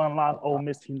assume a 1-loss Ole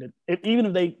Miss team that even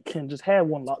if they can just have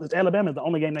 1 loss, Alabama is the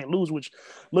only game they lose, which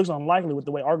looks unlikely with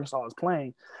the way Arkansas is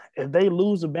playing. If they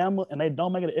lose to Bama and they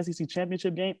don't make it an SEC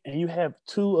championship game, and you have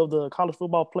 2 of the college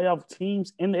football playoff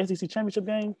teams in the SEC championship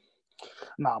game,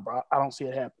 nah, bro, I don't see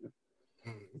it happening.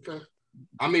 Okay.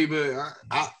 I mean,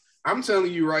 but I'm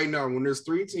telling you right now, when there's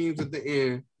 3 teams at the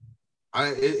end,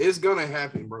 it's gonna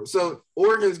happen, bro. So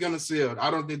Oregon's gonna sell.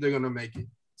 I don't think they're gonna make it.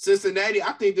 Cincinnati,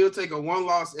 I think they'll take a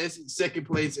 1-loss second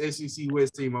place SEC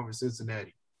West team over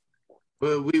Cincinnati.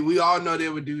 But we all know they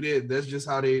would do that. That's just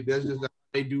how they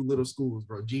do little schools,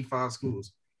 bro. G5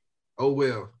 schools. Oh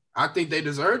well. I think they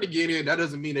deserve to get in. That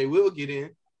doesn't mean they will get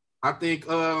in. I think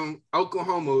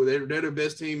Oklahoma, they're the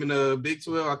best team in the Big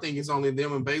 12. I think it's only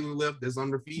them and Baylor left that's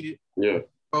undefeated. Yeah.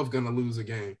 Both gonna lose a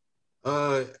game.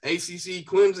 ACC,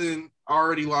 Clemson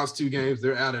already lost 2 games.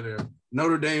 They're out of there.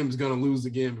 Notre Dame's gonna lose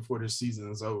again before this season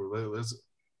is over.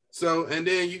 So, and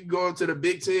then you go to the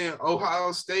Big 10.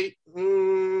 Ohio State,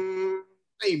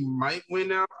 they might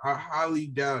win out. I highly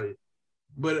doubt it.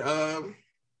 But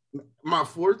my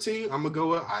 14, I'm gonna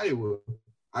go with Iowa.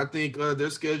 I think their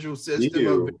schedule sets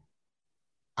them up.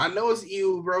 I know it's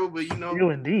you, bro, but you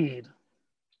indeed.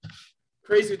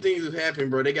 crazy things have happened,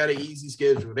 bro. They got an easy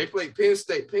schedule. They play Penn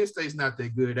State. Penn State's not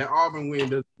that good. That Auburn win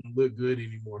doesn't look good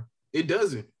anymore. It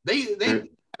doesn't. They had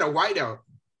a whiteout,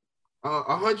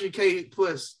 100K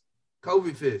plus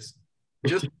COVID fest,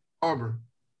 just Auburn,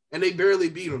 and they barely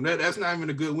beat them. That's not even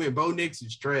a good win. Bo Nix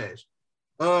is trash.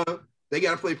 They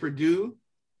got to play Purdue,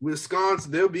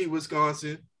 Wisconsin. They'll beat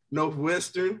Wisconsin,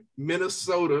 Northwestern,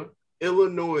 Minnesota,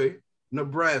 Illinois,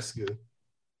 Nebraska.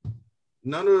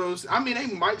 None of those. I mean, they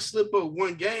might slip up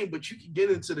one game, but you can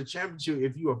get into the championship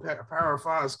if you're a Power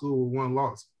 5 school with one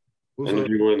loss. And if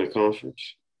you win the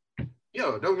conference.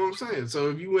 Yeah, that's what I'm saying. So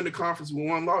if you win the conference with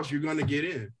one loss, you're going to get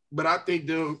in. But I think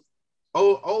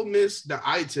Ole Miss, the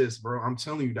eye test, bro. I'm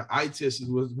telling you, the eye test is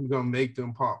what's going to make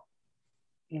them pop.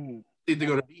 I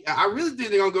really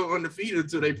think they're going to go undefeated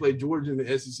until they play Georgia in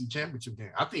the SEC championship game.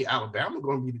 I think Alabama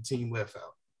going to be the team left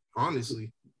out,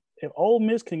 honestly. If Ole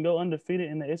Miss can go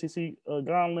undefeated in the SEC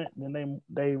gauntlet, then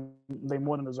they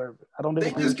more than deserve it. I don't.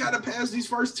 They just got to pass these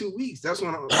first 2 weeks. That's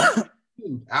what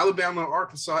Alabama and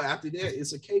Arkansas. After that,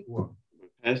 it's a cakewalk.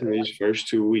 Passing these first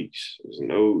 2 weeks is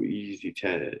no easy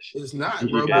task. It's not,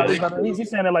 bro. He's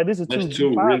saying that like this is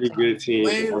two really good teams.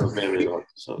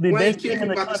 Wayne Kiffin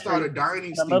about to start a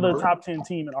dynasty. Another top 10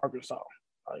 team in Arkansas.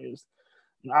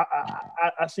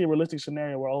 I see a realistic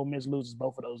scenario where Ole Miss loses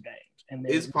both of those games. And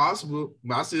then, it's possible.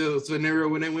 I see a scenario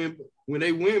when they win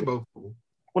both of them.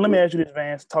 Well, let me ask you this,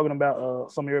 Vance, talking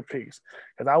about some of your picks.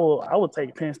 Because I would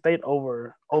take Penn State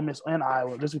over Ole Miss and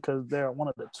Iowa just because they're one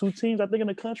of the two teams, I think, in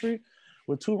the country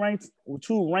with two ranked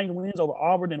wins over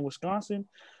Auburn and Wisconsin.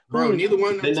 Bro, neither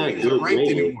one of them teams are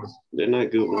ranked anymore. They're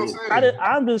not good wins.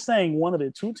 I'm just saying one of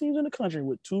the two teams in the country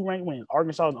with two ranked wins.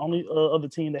 Arkansas is the only other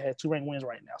team that has two ranked wins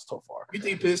right now so far. You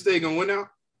think Penn State going to win now?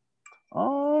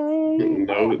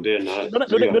 No, they're not.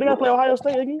 Do they got to play Ohio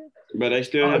State again? But they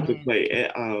still have to play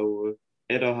at Iowa,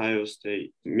 at Ohio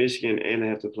State, Michigan, and they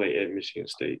have to play at Michigan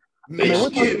State.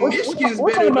 Michigan's we're talking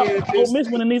better about Ole Miss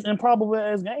winning these improbable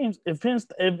ass games.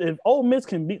 If Ole Miss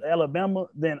can beat Alabama,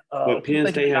 then but Penn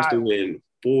State has to win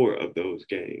 4 of those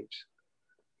games.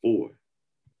 4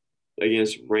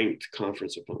 against ranked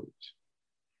conference opponents.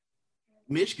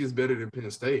 Michigan's better than Penn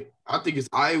State. I think it's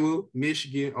Iowa,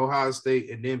 Michigan, Ohio State,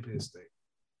 and then Penn State.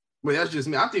 But that's just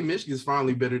me. I think Michigan's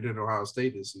finally better than Ohio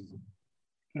State this season.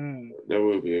 That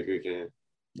would be a good game.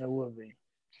 That would be.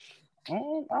 I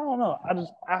don't know.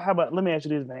 How about? Let me ask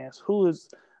you this, Vance.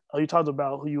 You talked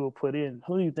about who you will put in.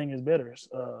 Who do you think is better,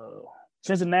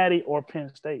 Cincinnati or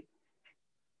Penn State,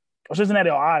 or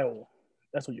Cincinnati or Iowa?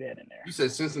 That's what you had in there. You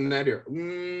said Cincinnati.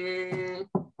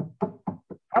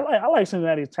 I like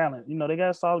Cincinnati's talent. You know, they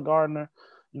got Sauce Gardner.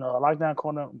 You know, a lockdown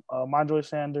corner, Mondre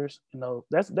Sanders. You know,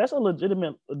 that's a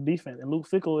legitimate defense. And Luke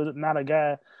Fickell is not a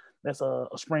guy that's a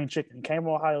spring chicken. He came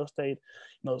from Ohio State.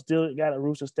 You know, still got a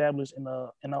roots established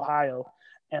in Ohio,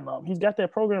 and he's got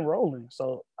that program rolling.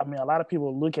 So, I mean, a lot of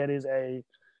people look at it as a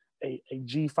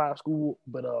G5 school,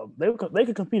 but they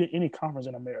could compete in any conference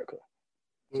in America.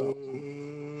 So.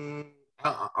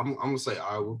 I'm gonna say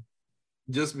Iowa,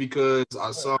 just because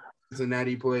I saw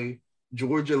Cincinnati play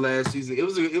Georgia last season. It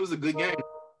was a good game.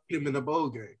 Beat them in the bowl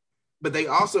game, but they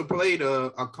also played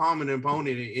a common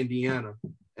opponent in Indiana,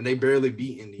 and they barely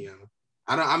beat Indiana.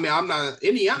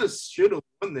 Indiana should have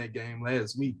won that game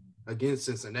last week against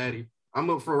Cincinnati. I'm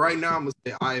up for right now. I'm gonna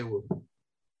say Iowa.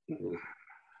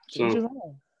 So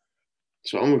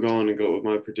I'm gonna go on and go with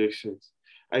my predictions.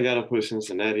 I gotta put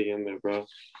Cincinnati in there, bro.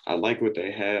 I like what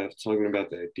they have. Talking about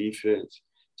that defense,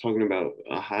 talking about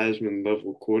a Heisman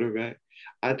level quarterback.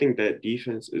 I think that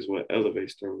defense is what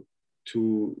elevates them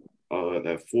to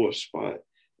that 4th spot.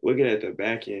 Looking at the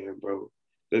back end, bro,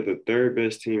 they're the 3rd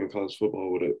best team in college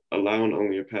football with allowing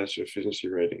only a passer efficiency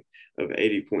rating of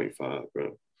 80.5,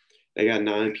 bro. They got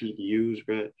 9 PBUs,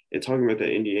 bro. And talking about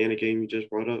that Indiana game you just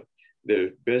brought up,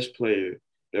 their best player,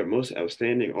 their most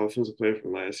outstanding offensive player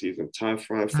from last season, Ty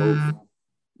Fryfogle,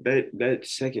 that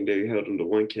secondary held him to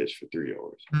 1 catch for 3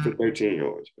 yards, for 13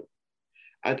 yards, bro.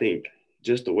 I think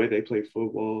just the way they play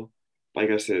football,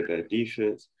 like I said, that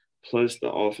defense, plus the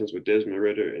offense with Desmond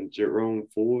Ridder and Jerome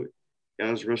Ford,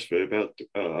 guys rush for about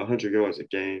 100 yards a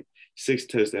game, 6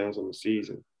 touchdowns on the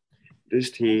season. This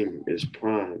team is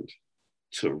primed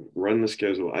to run the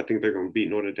schedule. I think they're going to beat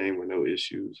Notre Dame with no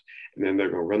issues, and then they're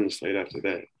going to run the slate after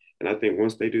that. And I think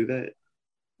once they do that,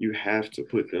 you have to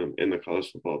put them in the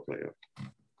college football playoff.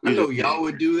 I know y'all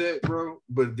would do that, bro,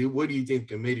 but what do you think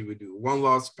the committee would do? 1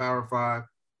 loss Power 5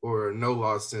 or a no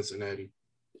loss Cincinnati?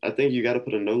 I think you got to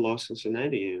put a no loss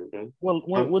Cincinnati in, bro. Well,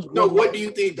 what do you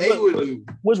think they would do?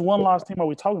 Which 1 loss team are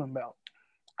we talking about?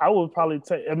 I would probably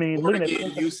take. I mean, Oregon,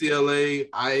 UCLA,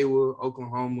 Iowa,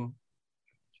 Oklahoma.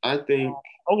 I think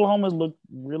Oklahoma's looked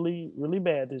really, really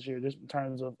bad this year, just in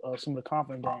terms of some of the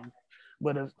conference games.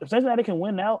 But if Cincinnati can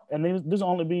win out, and this will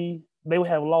only be they would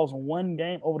have lost one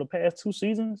game over the past 2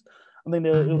 seasons, I think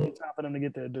it'll be time for them to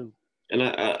get their due. And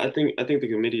I think the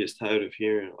committee is tired of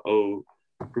hearing, oh,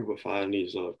 group of five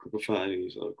needs love, group of five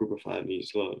needs love, group of five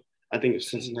needs love. I think if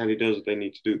Cincinnati does what they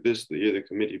need to do, this is the year the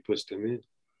committee puts them in.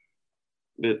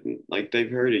 That like they've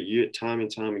heard it year time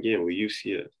and time again with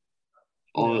UCF.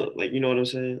 All like you know what I'm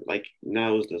saying? Like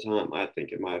now is the time, I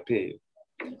think, in my opinion.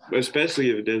 But especially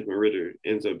if Desmond Ridder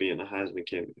ends up being a Heisman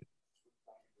candidate.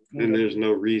 Then there's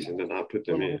no reason to not put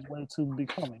them in. Way to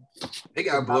becoming. They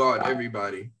got to blow out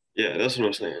everybody. Yeah, that's what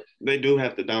I'm saying. They do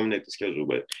have to dominate the schedule,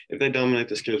 but if they dominate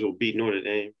the schedule, beat Notre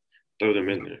Dame, throw them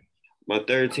in there. My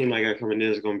third team I got coming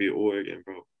in is going to be Oregon,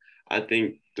 bro. I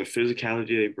think the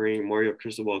physicality they bring, Mario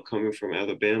Cristobal coming from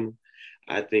Alabama,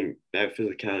 I think that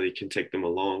physicality can take them a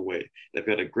long way. They've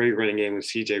got a great running game with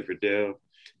C.J. Verdell.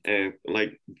 And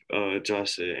like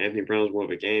Josh said, Anthony Brown's more of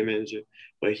a game manager,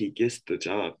 but he gets the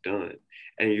job done.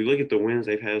 And you look at the wins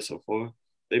they've had so far,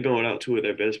 they've been without two of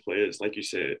their best players, like you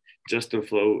said, Justin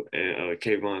Flo and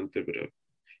Kayvon Thibodeau.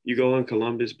 You go in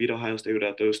Columbus, beat Ohio State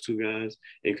without those two guys,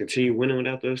 and continue winning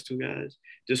without those two guys,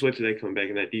 just wait till they come back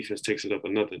and that defense takes it up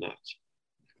another notch.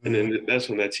 And then that's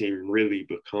when that team really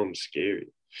becomes scary.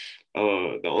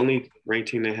 The only ranked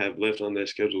team they have left on their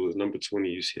schedule is number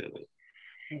 20 UCLA.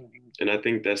 And I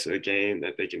think that's a game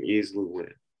that they can easily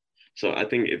win. So I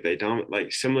think if they dominate,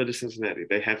 like similar to Cincinnati,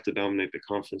 they have to dominate the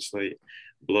conference slate,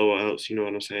 blowouts, you know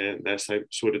what I'm saying? That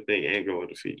sort of thing, and go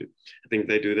undefeated. I think if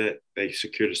they do that, they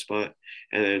secure the spot.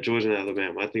 And then Georgia and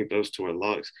Alabama, I think those two are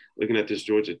locks. Looking at this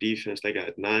Georgia defense, they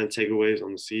got 9 takeaways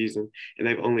on the season, and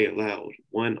they've only allowed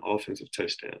 1 offensive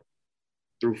touchdown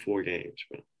through 4 games,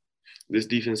 bro. This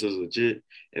defense is legit,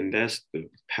 and that's the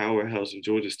powerhouse of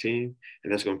Georgia's team,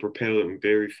 and that's going to propel them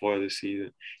very far this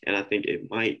season. And I think it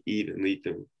might even lead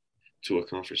them to a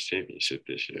conference championship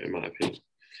this year, in my opinion.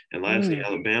 And lastly,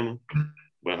 Alabama.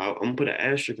 But I'm going to put an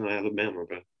asterisk on Alabama,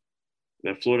 bro.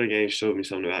 That Florida game showed me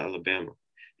something about Alabama.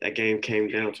 That game came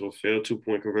down to a failed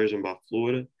 2-point conversion by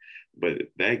Florida, but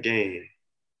that game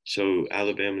showed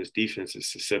Alabama's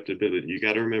defense's susceptibility. You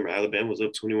got to remember, Alabama was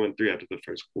up 21-3 after the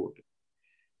first quarter.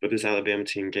 But this Alabama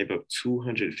team gave up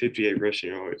 258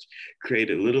 rushing yards,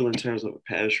 created little in terms of a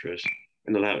pass rush,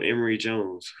 and allowed Emory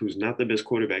Jones, who's not the best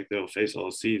quarterback they'll face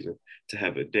all season, to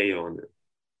have a day on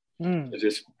them. So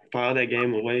just file that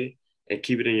game away and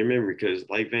keep it in your memory because,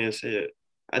 like Van said,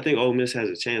 I think Ole Miss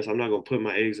has a chance. I'm not going to put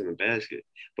my eggs in the basket,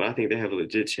 but I think they have a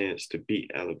legit chance to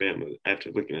beat Alabama after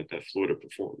looking at that Florida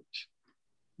performance.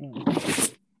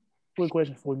 Quick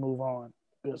question before we move on.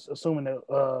 Just assuming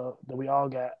that we all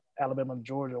got Alabama and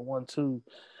Georgia 1-2,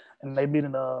 and they beat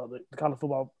in the college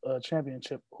football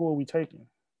championship, who are we taking?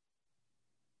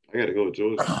 I got to go with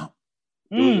Georgia.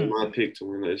 Georgia's my pick to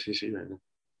win the SEC right now.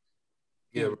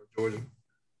 Yeah, Georgia.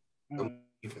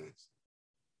 Defense.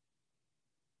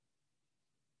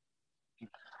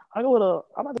 I go with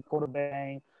I'm at the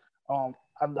quarterback.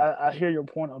 I hear your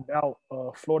point about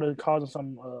Florida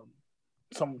causing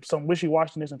some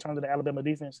wishy-washiness in terms of the Alabama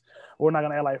defense. We're not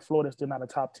gonna act like Florida's still not a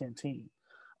top 10 team.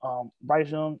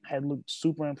 Bryce Young had looked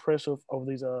super impressive over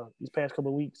these past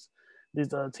couple of weeks. This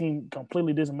team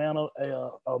completely dismantled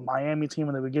a Miami team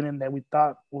in the beginning that we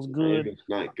thought was good. Miami's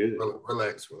not good.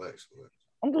 Relax.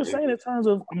 I'm just saying in terms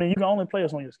of, I mean, you can only play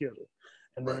us on your schedule,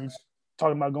 and then he's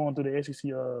talking about going through the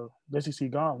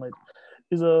SEC gauntlet.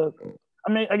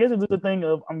 I mean, I guess it's the thing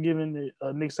of I'm giving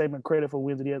Nick Saban credit for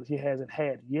wins that he hasn't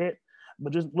had yet,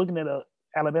 but just looking at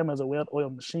Alabama as a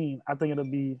well-oiled machine, I think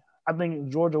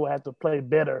Georgia will have to play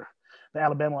better than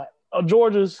Alabama.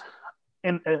 Georgia's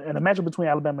in a matchup between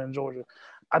Alabama and Georgia,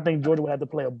 I think Georgia would have to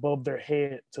play above their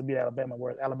head to beat Alabama,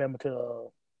 whereas Alabama can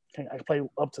play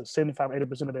up to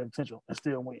 75-80% of their potential and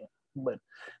still win. But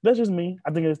that's just me.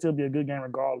 I think it'll still be a good game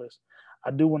regardless.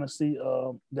 I do want to see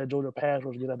that Georgia pass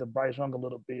rush get after Bryce Young a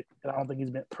little bit, and I don't think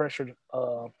he's been pressured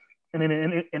in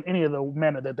any of the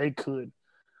manner that they could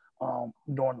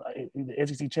during the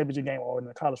SEC championship game or in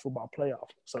the college football playoff.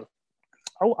 So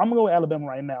I'm gonna go with Alabama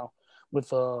right now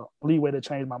with leeway to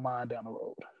change my mind down the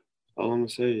road. All I'm gonna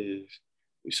say is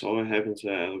we saw what happened to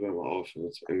the Alabama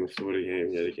offense in the Florida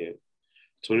game yet again.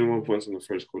 21 points in the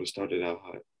first quarter, started out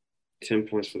hot. 10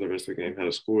 points for the rest of the game, had a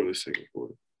scoreless second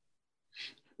quarter.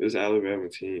 This Alabama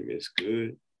team is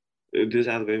good. This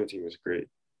Alabama team is great.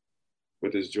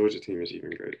 But this Georgia team is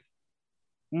even greater.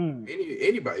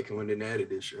 Anybody can win the Natty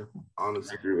this year,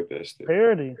 honestly. I agree with that still.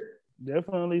 Parity,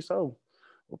 definitely so.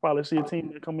 We'll probably see a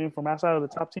team that come in from outside of the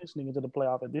top 10 sneak into the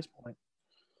playoff at this point.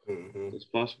 It's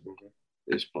possible, bro.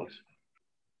 It's possible.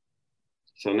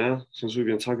 So now, since we've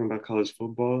been talking about college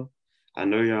football, I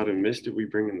know y'all done missed it. We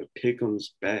bringing the pick'ems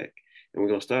back, and we're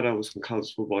gonna start out with some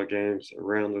college football games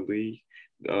around the league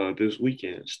this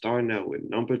weekend. Starting out with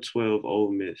number 12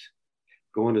 Ole Miss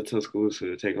going to Tuscaloosa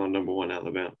to take on number 1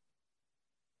 Alabama.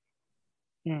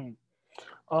 I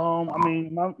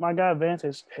mean, my guy Vance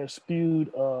has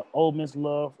spewed Ole Miss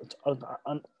love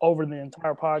over the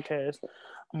entire podcast.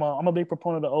 I'm a big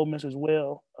proponent of Ole Miss as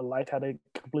well. I like how they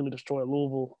completely destroyed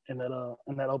Louisville in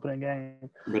that opening game.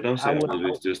 But don't say all of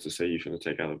this just to say you're going to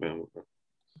take Alabama. Bro.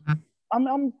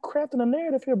 I'm crafting a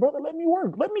narrative here, brother. Let me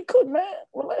work. Let me cook, man.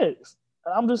 Relax.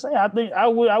 I'm just saying. I think I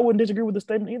wouldn't disagree with the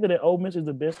statement either that Ole Miss is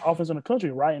the best offense in the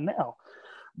country right now.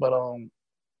 But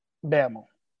Bama.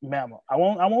 I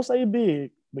won't say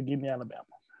big, but give me Alabama.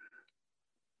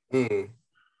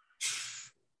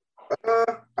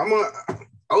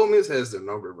 Ole Miss has the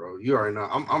number, bro. You already know.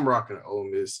 I'm rocking Ole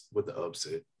Miss with the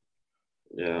upset.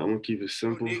 Yeah, I'm gonna keep it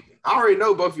simple. I already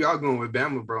know both of y'all going with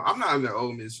Bama, bro. I'm not even an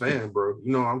Ole Miss fan, bro.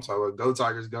 You know what I'm talking about. Go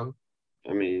Tigers, go.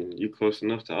 I mean, you close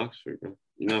enough to Oxford, bro.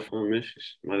 You're not from Michigan.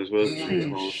 Might as well be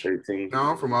home state team. No,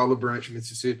 I'm from Olive Branch,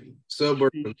 Mississippi.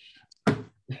 Suburb.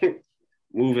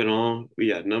 Moving on, we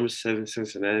got number 7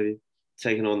 Cincinnati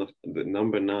taking on the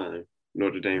number 9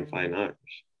 Notre Dame Fighting Irish.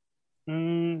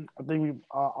 I think we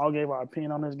all gave our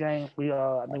opinion on this game. I think we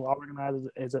all recognize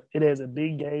it as a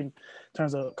big game in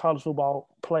terms of college football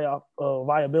playoff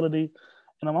viability.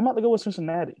 And I'm about to go with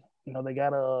Cincinnati. You know, they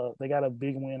got a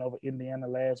big win over Indiana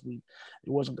last week.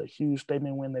 It wasn't a huge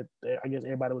statement win that I guess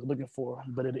everybody was looking for,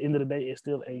 but at the end of the day, it's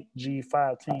still a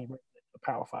G5 team, a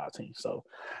Power 5 team. So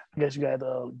I guess you got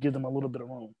to give them a little bit of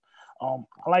room.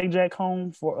 I like Jack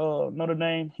Holmes for Notre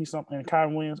Dame. He's something, and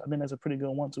Kyron Williams. I think that's a pretty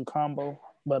good 1-2 combo.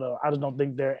 But I just don't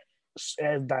think they're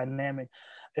as dynamic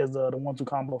as the 1-2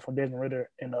 combo for Desmond Ridder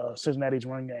and Cincinnati's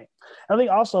run game. I think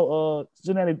also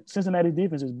Cincinnati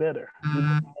defense is better.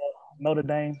 Notre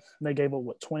Dame, they gave up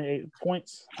 28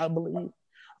 points, I believe,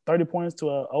 30 points to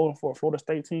a 0-4 Florida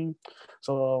State team.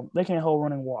 So they can't hold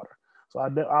running water. So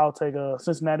I'll take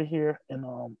Cincinnati here,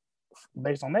 and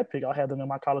based on that pick, I'll have them in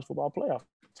my college football playoff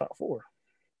top 4.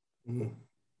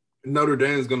 Notre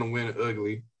Dame is going to win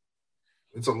ugly.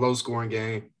 It's a low-scoring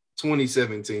game.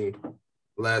 2017,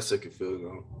 last second field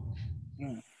goal.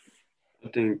 I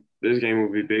think this game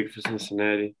will be big for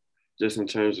Cincinnati, just in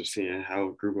terms of seeing how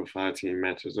a group of 5 team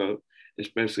matches up,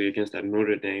 especially against that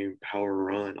Notre Dame power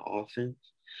run offense.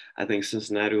 I think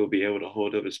Cincinnati will be able to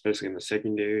hold up, especially in the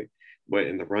secondary, but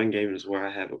in the run game is where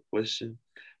I have a question.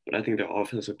 But I think their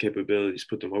offensive capabilities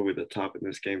put them over the top in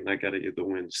this game, and I got to give the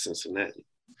win to Cincinnati.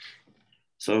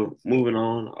 So moving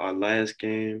on, our last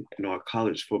game in our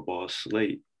college football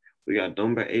slate, we got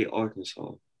number 8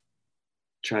 Arkansas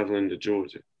traveling to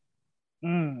Georgia.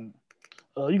 You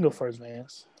can go first,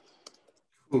 Vance.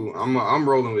 I'm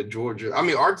rolling with Georgia. I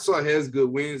mean, Arkansas has good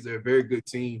wins. They're a very good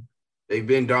team. They've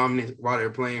been dominant while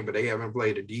they're playing, but they haven't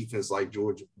played a defense like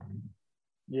Georgia.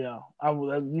 Yeah, I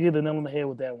would get the nail on the head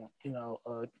with that one. You know,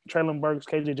 Traylon Burks,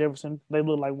 KJ Jefferson, they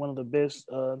look like one of the best.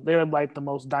 They're like the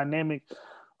most dynamic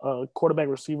quarterback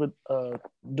receiver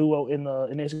duo in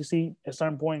the SEC at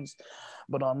certain points.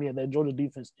 But that Georgia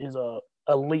defense is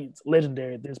elite,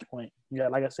 legendary at this point. You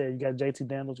got, like I said, you got JT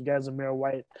Daniels, you got Zamir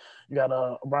White, you got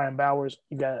Brian Bowers,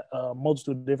 you got a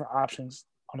multitude of different options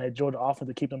on that Georgia offense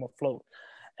to keep them afloat.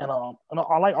 And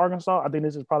I like Arkansas. I think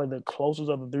this is probably the closest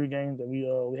of the 3 games that we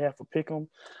have for pick'em.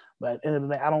 But at the end of the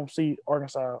day, I don't see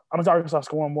Arkansas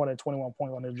scoring more than 21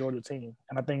 points on this Georgia team,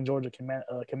 and I think Georgia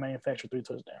can manufacture 3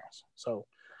 touchdowns. So,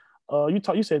 you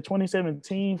said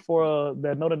 2017 for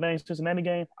that Notre Dame Cincinnati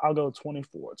game. I'll go 24-21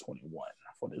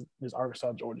 for this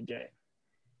Arkansas Georgia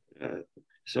game.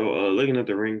 So looking at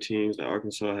the ranked teams that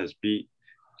Arkansas has beat,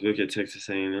 you look at Texas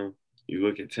A&M, you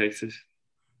look at Texas.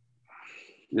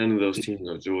 None of those teams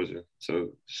are Georgia.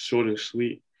 So short and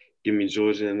sweet, give me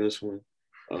Georgia in this one.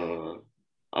 I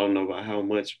don't know about how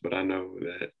much, but I know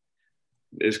that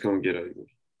it's going to get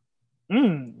ugly.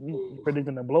 You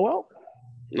predicting a blowout?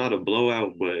 Not a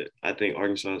blowout, but I think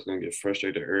Arkansas is going to get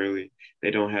frustrated early.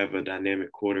 They don't have a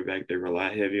dynamic quarterback. They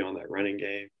rely heavy on that running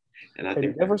game. And I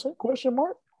think Jefferson, question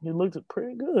mark? He looked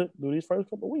pretty good through these first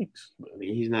couple of weeks. I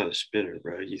mean, he's not a spinner,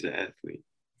 bro. He's an athlete.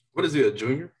 What is he, a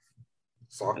junior?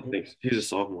 Sophomore? I think he's a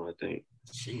sophomore, I think.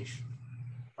 Sheesh.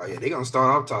 Oh, yeah, they're going to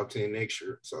start off top 10 next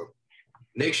year. So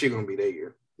next year going to be their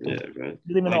year. Yeah, man.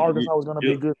 You didn't even know Arkansas was going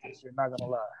to be good this year, not going to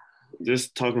lie.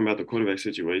 Just talking about the quarterback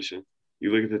situation,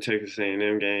 you look at the Texas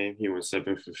A&M game, he went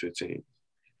 7 for 15.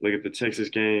 Look at the Texas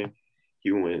game,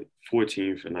 he went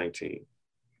 14 for 19.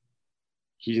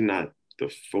 He's not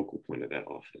the focal point of that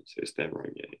offense. It's that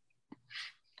run game.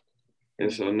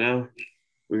 And so now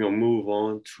We're going to move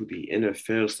on to the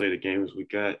NFL slate of games we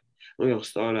got. We're going to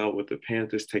start out with the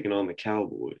Panthers taking on the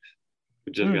Cowboys.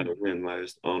 We just got a win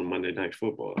last on Monday Night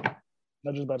Football. I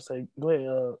was just about to say, go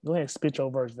ahead and spit your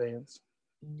verse, Vance.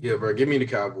 Yeah, bro, give me the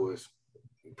Cowboys.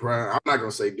 Bro, I'm not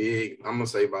going to say big. I'm going to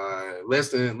say by less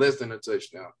than a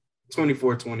touchdown.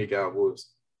 24-20 Cowboys.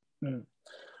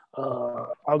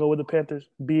 I'll go with the Panthers.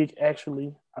 Big,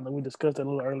 actually. I know we discussed that a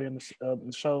little earlier in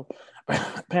the show.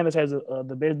 Panthers has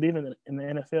the best defense in the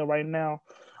NFL right now.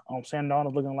 Sam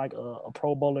Darnold's looking like a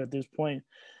Pro Bowler at this point.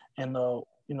 And,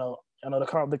 I know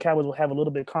the Cowboys will have a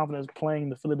little bit of confidence playing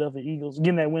the Philadelphia Eagles,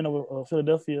 getting that win over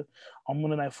Philadelphia on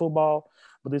Monday Night Football.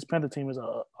 But this Panther team is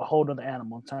a whole other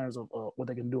animal in terms of what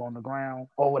they can do on the ground,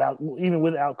 or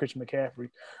without Christian McCaffrey,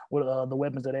 with the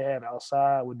weapons that they have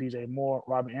outside with DJ Moore,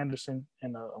 Robert Anderson,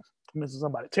 and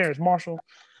Terrence Marshall.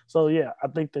 So yeah, I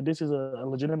think that this is a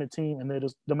legitimate team, and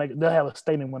they'll have a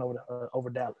statement win over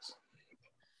Dallas.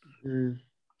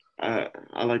 I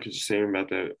like what you're saying about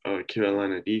that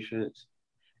Carolina defense,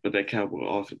 but that Cowboy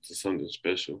offense is something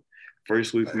special.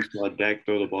 First week, we saw Dak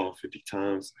throw the ball 50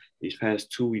 times. These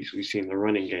past 2 weeks, we've seen the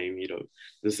running game.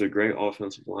 This is a great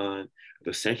offensive line.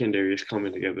 The secondary is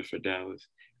coming together for Dallas.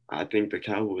 I think the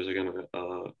Cowboys are going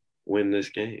to win this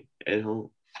game at home.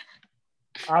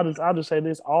 I'll just say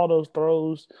this: all those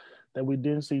throws that we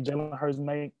didn't see Jalen Hurts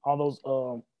make,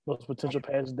 all those potential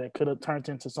passes that could have turned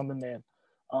into something that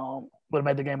would have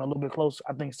made the game a little bit closer.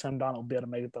 I think Sam Darnold will be able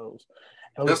to make those.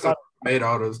 That's not made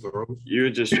all those throws. You were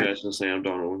just trashing Sam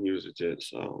Darnold when he was a Jet,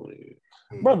 so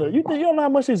brother, you don't know how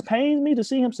much it pains me to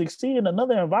see him succeed in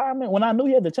another environment when I knew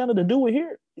he had the chance to do it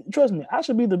here. Trust me, I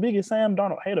should be the biggest Sam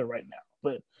Darnold hater right now.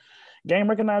 But game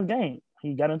recognized game.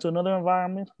 He got into another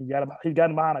environment. He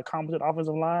got behind a competent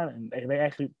offensive line, and they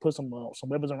actually put some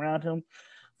weapons around him.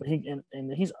 But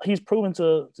he's proven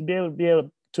to be able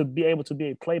to be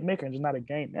a playmaker and just not a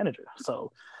game manager.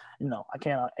 So, I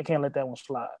can't let that one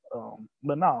slide.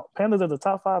 But no, Panthers are the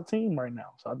top 5 team right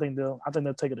now. So I think they'll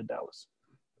take it to Dallas.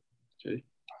 Okay.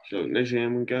 So next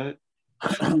game we got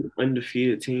 2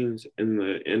 undefeated teams in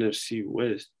the NFC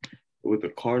West, with the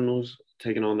Cardinals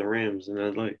taking on the Rams in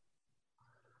LA.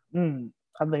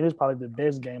 I think this is probably the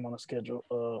best game on the schedule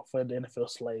for the NFL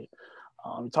slate.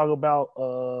 We talk about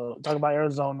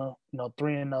Arizona,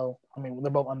 3-0. I mean,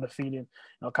 they're both undefeated.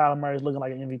 Kyler Murray is looking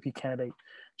like an MVP candidate.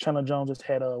 Chandler Jones just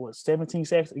had 17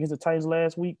 sacks against the Titans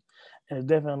last week, and it's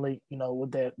definitely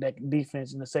with that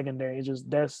defense in the secondary, it's just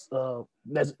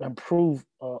that's improved.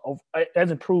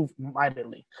 That's improved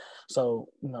mightily. So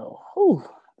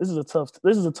this is a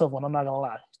tough one. I'm not gonna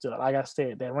lie. Still, like I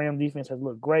said, that Ram defense has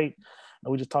looked great.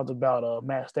 We just talked about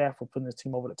Matt Stafford putting this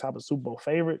team over the top of Super Bowl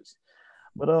favorites,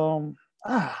 but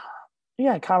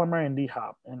Kyler Murray and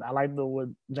D-Hop, and I like what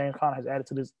James Conner has added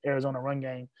to this Arizona run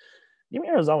game. Give me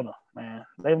Arizona, man.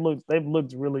 They've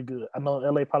looked really good. I know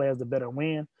LA probably has the better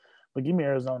win, but give me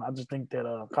Arizona. I just think that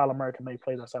Kyler Murray can make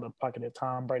plays outside of the pocket that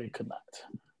Tom Brady could not.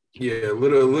 Yeah,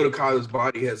 little Kyler's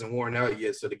body hasn't worn out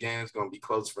yet, so the game's gonna be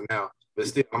close for now. But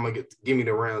still, I'm gonna give me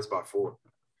the Rams by 4.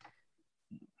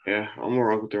 Yeah, I'm gonna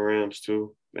rock with the Rams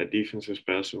too. That defense is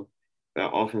special.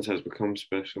 That offense has become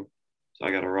special. So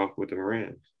I gotta rock with the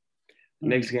Rams.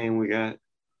 Next game we got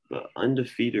the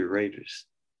undefeated Raiders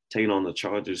taking on the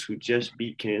Chargers, who just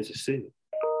beat Kansas City.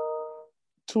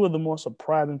 2 of the more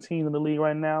surprising teams in the league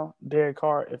right now. Derek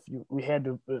Carr, we had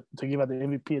to give out the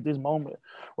MVP at this moment,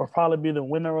 will probably be the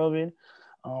winner of it.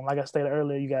 Like I stated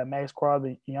earlier, you got Max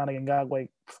Crosby, Yannick Ngakoue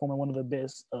performing one of the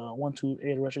best 1-2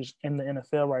 edge rushers in the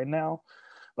NFL right now.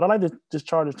 But I like this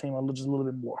Chargers team just a little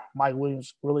bit more. Mike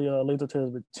Williams really lived up to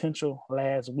his potential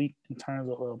last week in terms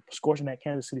of scorching that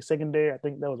Kansas City secondary. I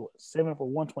think that was 7 for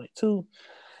 122.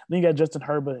 Then you got Justin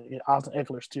Herbert and Austin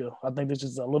Eckler still. I think this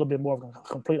is a little bit more of a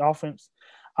complete offense.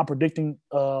 I'm predicting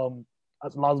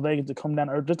Las Vegas to come down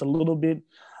to earth just a little bit.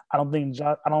 I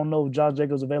don't know Josh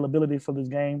Jacobs' availability for this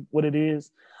game, what it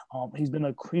is. He's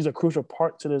a crucial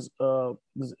part to this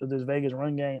Vegas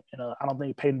run game, and I don't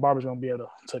think Peyton Barber's going to be able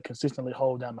to consistently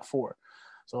hold down the fort.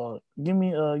 So give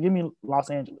me Los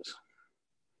Angeles.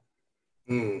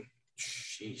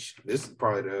 Sheesh, this is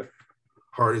probably the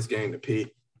hardest game to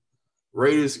pick.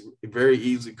 Raiders very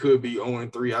easily could be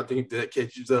 0-3. I think that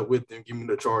catches up with them. Give me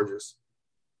the Chargers.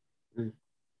 And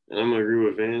I'm gonna agree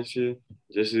with Vance here.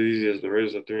 Just as easy as the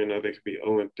Raiders are 3-0, they could be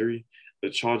 0-3. The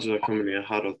Chargers are coming in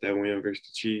hot off that win versus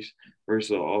the Chiefs,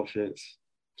 versus the offense.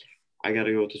 I got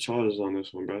to go with the Chargers on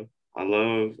this one, bro. I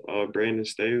love Brandon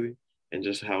Staley and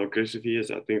just how aggressive he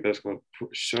is. I think that's going to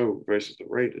show versus the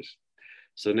Raiders.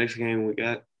 So next game we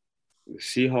got the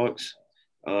Seahawks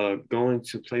going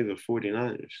to play the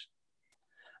 49ers.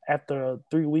 after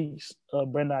 3 weeks,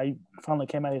 Brandon Ayuk finally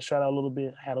came out and shot out a little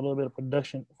bit, had a little bit of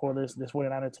production for this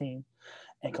 49er team,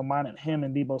 and combining him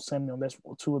and Deebo Samuel, that's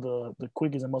two of the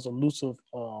quickest and most elusive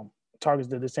targets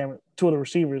that two of the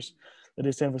receivers that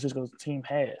this San Francisco team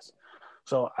has.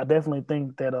 So I definitely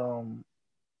think that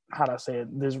how do I say it?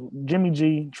 There's Jimmy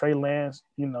G, Trey Lance,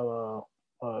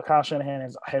 Kyle Shanahan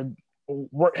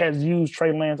has used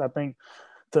Trey Lance, I think,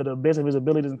 to the best of his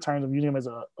abilities in terms of using him as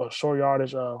a short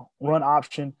yardage run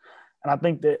option. And I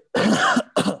think that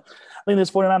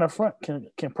this 49er front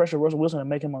can pressure Russell Wilson and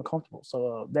make him uncomfortable.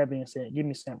 So that being said, give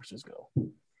me San Francisco.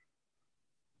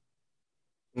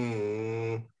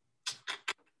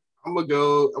 I'm gonna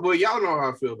go. Well, y'all know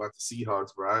how I feel about the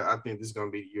Seahawks, bro. I think this is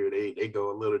gonna be the year they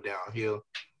go a little downhill.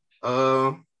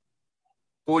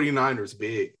 49ers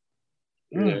big.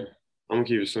 Yeah, I'm gonna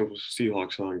keep it simple.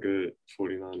 Seahawks on good.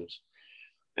 49ers.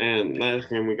 And last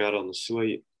game we got on the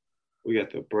slate, we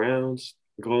got the Browns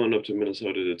going up to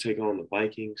Minnesota to take on the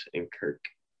Vikings and Kirk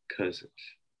Cousins.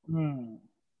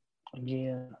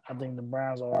 Again, I think the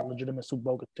Browns are a legitimate Super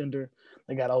Bowl contender.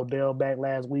 They got Odell back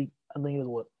last week. I think it was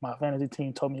what my fantasy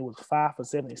team told me it was 5 for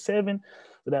 77.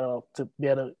 So that to be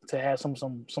able to have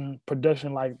some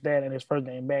production like that in his first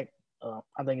game back,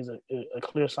 I think is a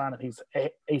clear sign that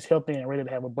he's healthy and ready to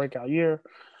have a breakout year.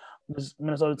 This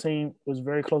Minnesota team was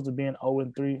very close to being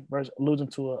 0-3 versus losing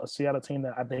to a Seattle team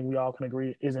that I think we all can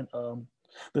agree isn't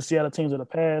the Seattle teams of the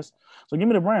past. So give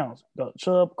me the Browns. Got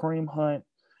Chubb, Kareem Hunt,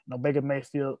 Baker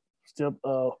Mayfield still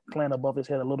playing above his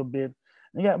head a little bit.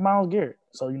 And you got Myles Garrett.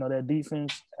 So, that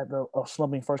defense at the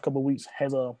slumping first couple of weeks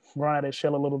has run out of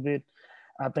shell a little bit.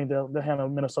 I think they'll handle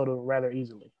Minnesota rather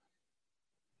easily.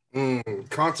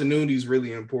 Continuity is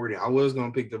really important. I was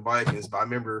going to pick the Vikings, but I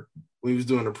remember when we was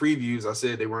doing the previews, I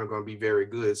said they weren't going to be very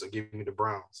good, so give me the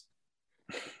Browns.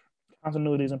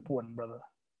 Continuity is important, brother.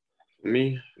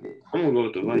 Me, I'm going to go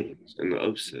with the Vikings in the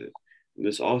upset.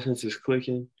 This offense is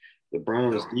clicking. The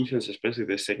Browns' defense, especially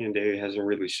their secondary, hasn't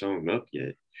really shown up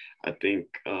yet. I think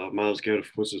Myles Garrett,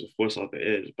 of course, is a force off the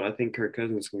edge, but I think Kirk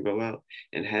Cousins can go out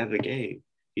and have a game.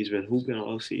 He's been hooping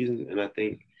all season, and I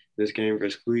think this game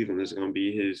versus Cleveland is going to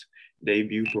be his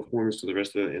debut performance to the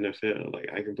rest of the NFL. Like,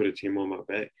 I can put a team on my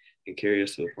back and carry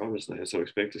us to the promised land. So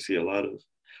expect to see a lot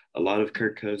of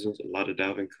Kirk Cousins, a lot of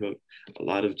Dalvin Cook, a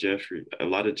lot of Jefferson, a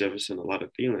lot of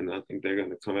Thielen. I think they're going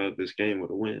to come out of this game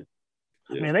with a win.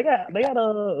 Yeah. I mean, they got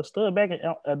a stud back.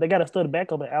 They got a stud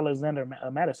back over Alexander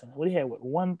Madison. What he had,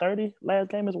 130 last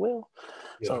game as well.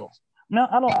 Yeah. So no,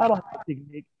 I don't think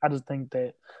Nick. I just think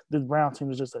that this Brown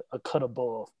team is just a cut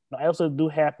above. I also do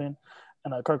happen,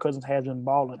 and Kirk Cousins has been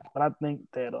balling, but I think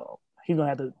that he's gonna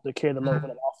have to carry the load for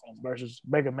that offense versus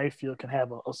Baker Mayfield can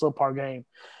have a subpar game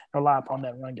and rely upon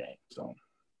that run game. So.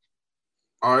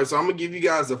 All right, so I'm going to give you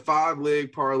guys a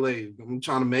 5-leg parlay. I'm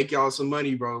trying to make y'all some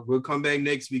money, bro. We'll come back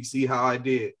next week, see how I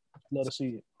did. Love to see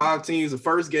it. 5 teams. The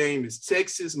first game is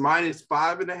Texas minus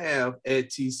 5.5 at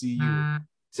TCU.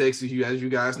 Texas, as you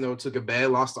guys know, took a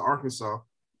bad loss to Arkansas,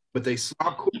 but they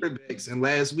swapped quarterbacks, and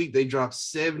last week they dropped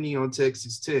 70 on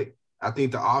Texas Tech. I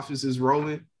think the offense is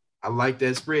rolling. I like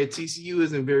that spread. TCU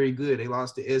isn't very good. They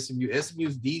lost to SMU. SMU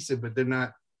is decent, but they're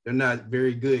not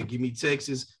very good. Give me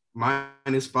Texas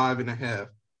minus 5.5.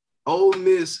 Ole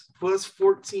Miss plus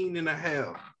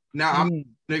 14.5. Now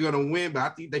they're going to win, but I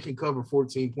think they can cover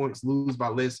 14 points, lose by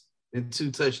less than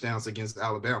 2 touchdowns against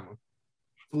Alabama.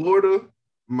 Florida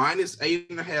minus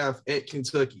 8.5 at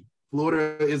Kentucky.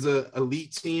 Florida is an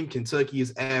elite team. Kentucky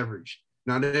is average.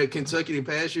 Now that Kentucky the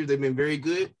past year they've been very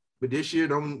good, but this year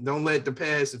don't let the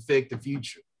past affect the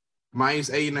future. Minus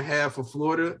 8.5 for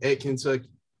Florida at Kentucky.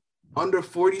 Under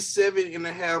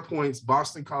 47.5 points,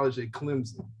 Boston College at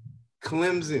Clemson.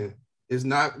 Clemson is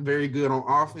not very good on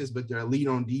offense, but they're elite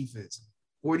on defense.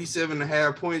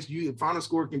 47.5 points, the final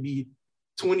score can be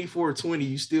 24-20.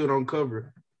 You still don't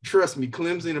cover. Trust me,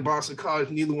 Clemson and Boston College,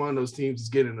 neither one of those teams is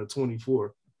getting a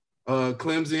 24.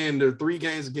 Clemson, their 3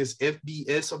 games against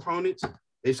FBS opponents,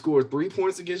 they scored 3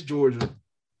 points against Georgia,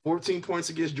 14 points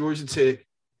against Georgia Tech,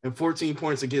 and 14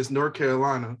 points against North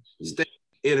Carolina State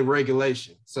in a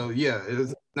regulation. So, yeah,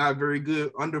 it's not very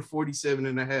good, under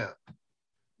 47.5.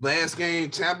 Last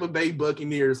game, Tampa Bay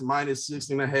Buccaneers minus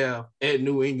 6.5 at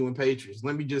New England Patriots.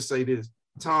 Let me just say this.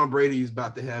 Tom Brady is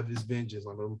about to have his vengeance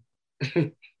on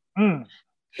them.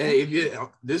 Hey,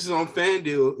 this is on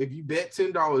FanDuel. If you bet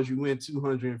 $10, you win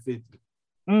 $250.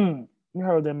 You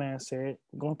heard that man say it.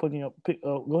 Go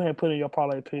ahead and put in your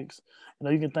parlay picks.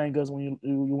 You can thank us when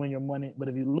you win your money. But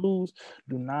if you lose,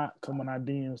 do not come on our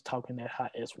DMs talking that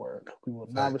hot S word. We will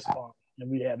not respond,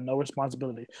 and we have no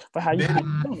responsibility for how you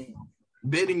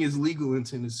betting is legal in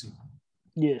Tennessee.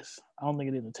 Yes, I don't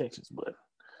think it is in Texas, but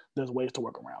there's ways to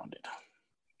work around it.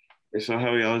 And so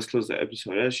how we always close the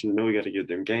episode, as you know, we got to get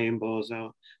them game balls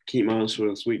out. Keep mine short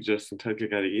and sweet. Justin Tucker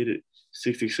got to get it.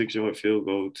 66-yard field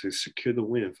goal to secure the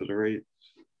win for the Raiders.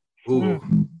 Ooh,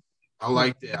 I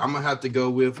like that. I'm going to have to go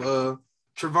with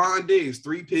Trevon Diggs,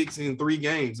 3 picks in 3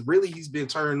 games. Really, he's been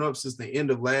turning up since the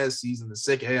end of last season, the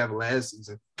second half of last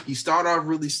season. He started off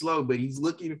really slow, but he's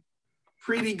looking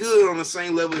pretty good on the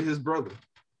same level as his brother.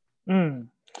 I'm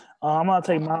going to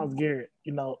take Myles Garrett.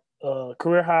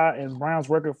 Career high in Browns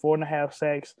record, 4.5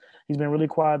 sacks. He's been really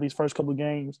quiet these first couple of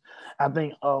games. I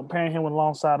think pairing him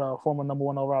alongside former number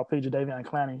 1 overall pick, Jadeveon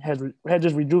Clowney, had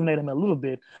just rejuvenated him a little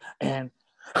bit. And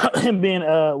him being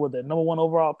with the number 1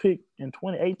 overall pick in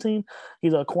 2018,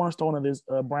 he's a cornerstone of this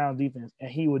Browns defense,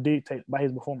 and he will dictate by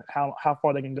his performance how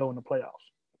far they can go in the playoffs.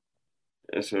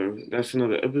 And so that's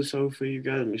another episode for you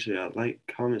guys. Make sure y'all like,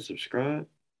 comment, subscribe,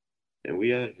 and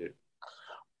we out here.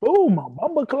 Boom,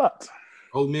 Bumba Clots.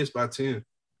 Ole Miss by 10.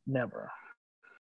 Never.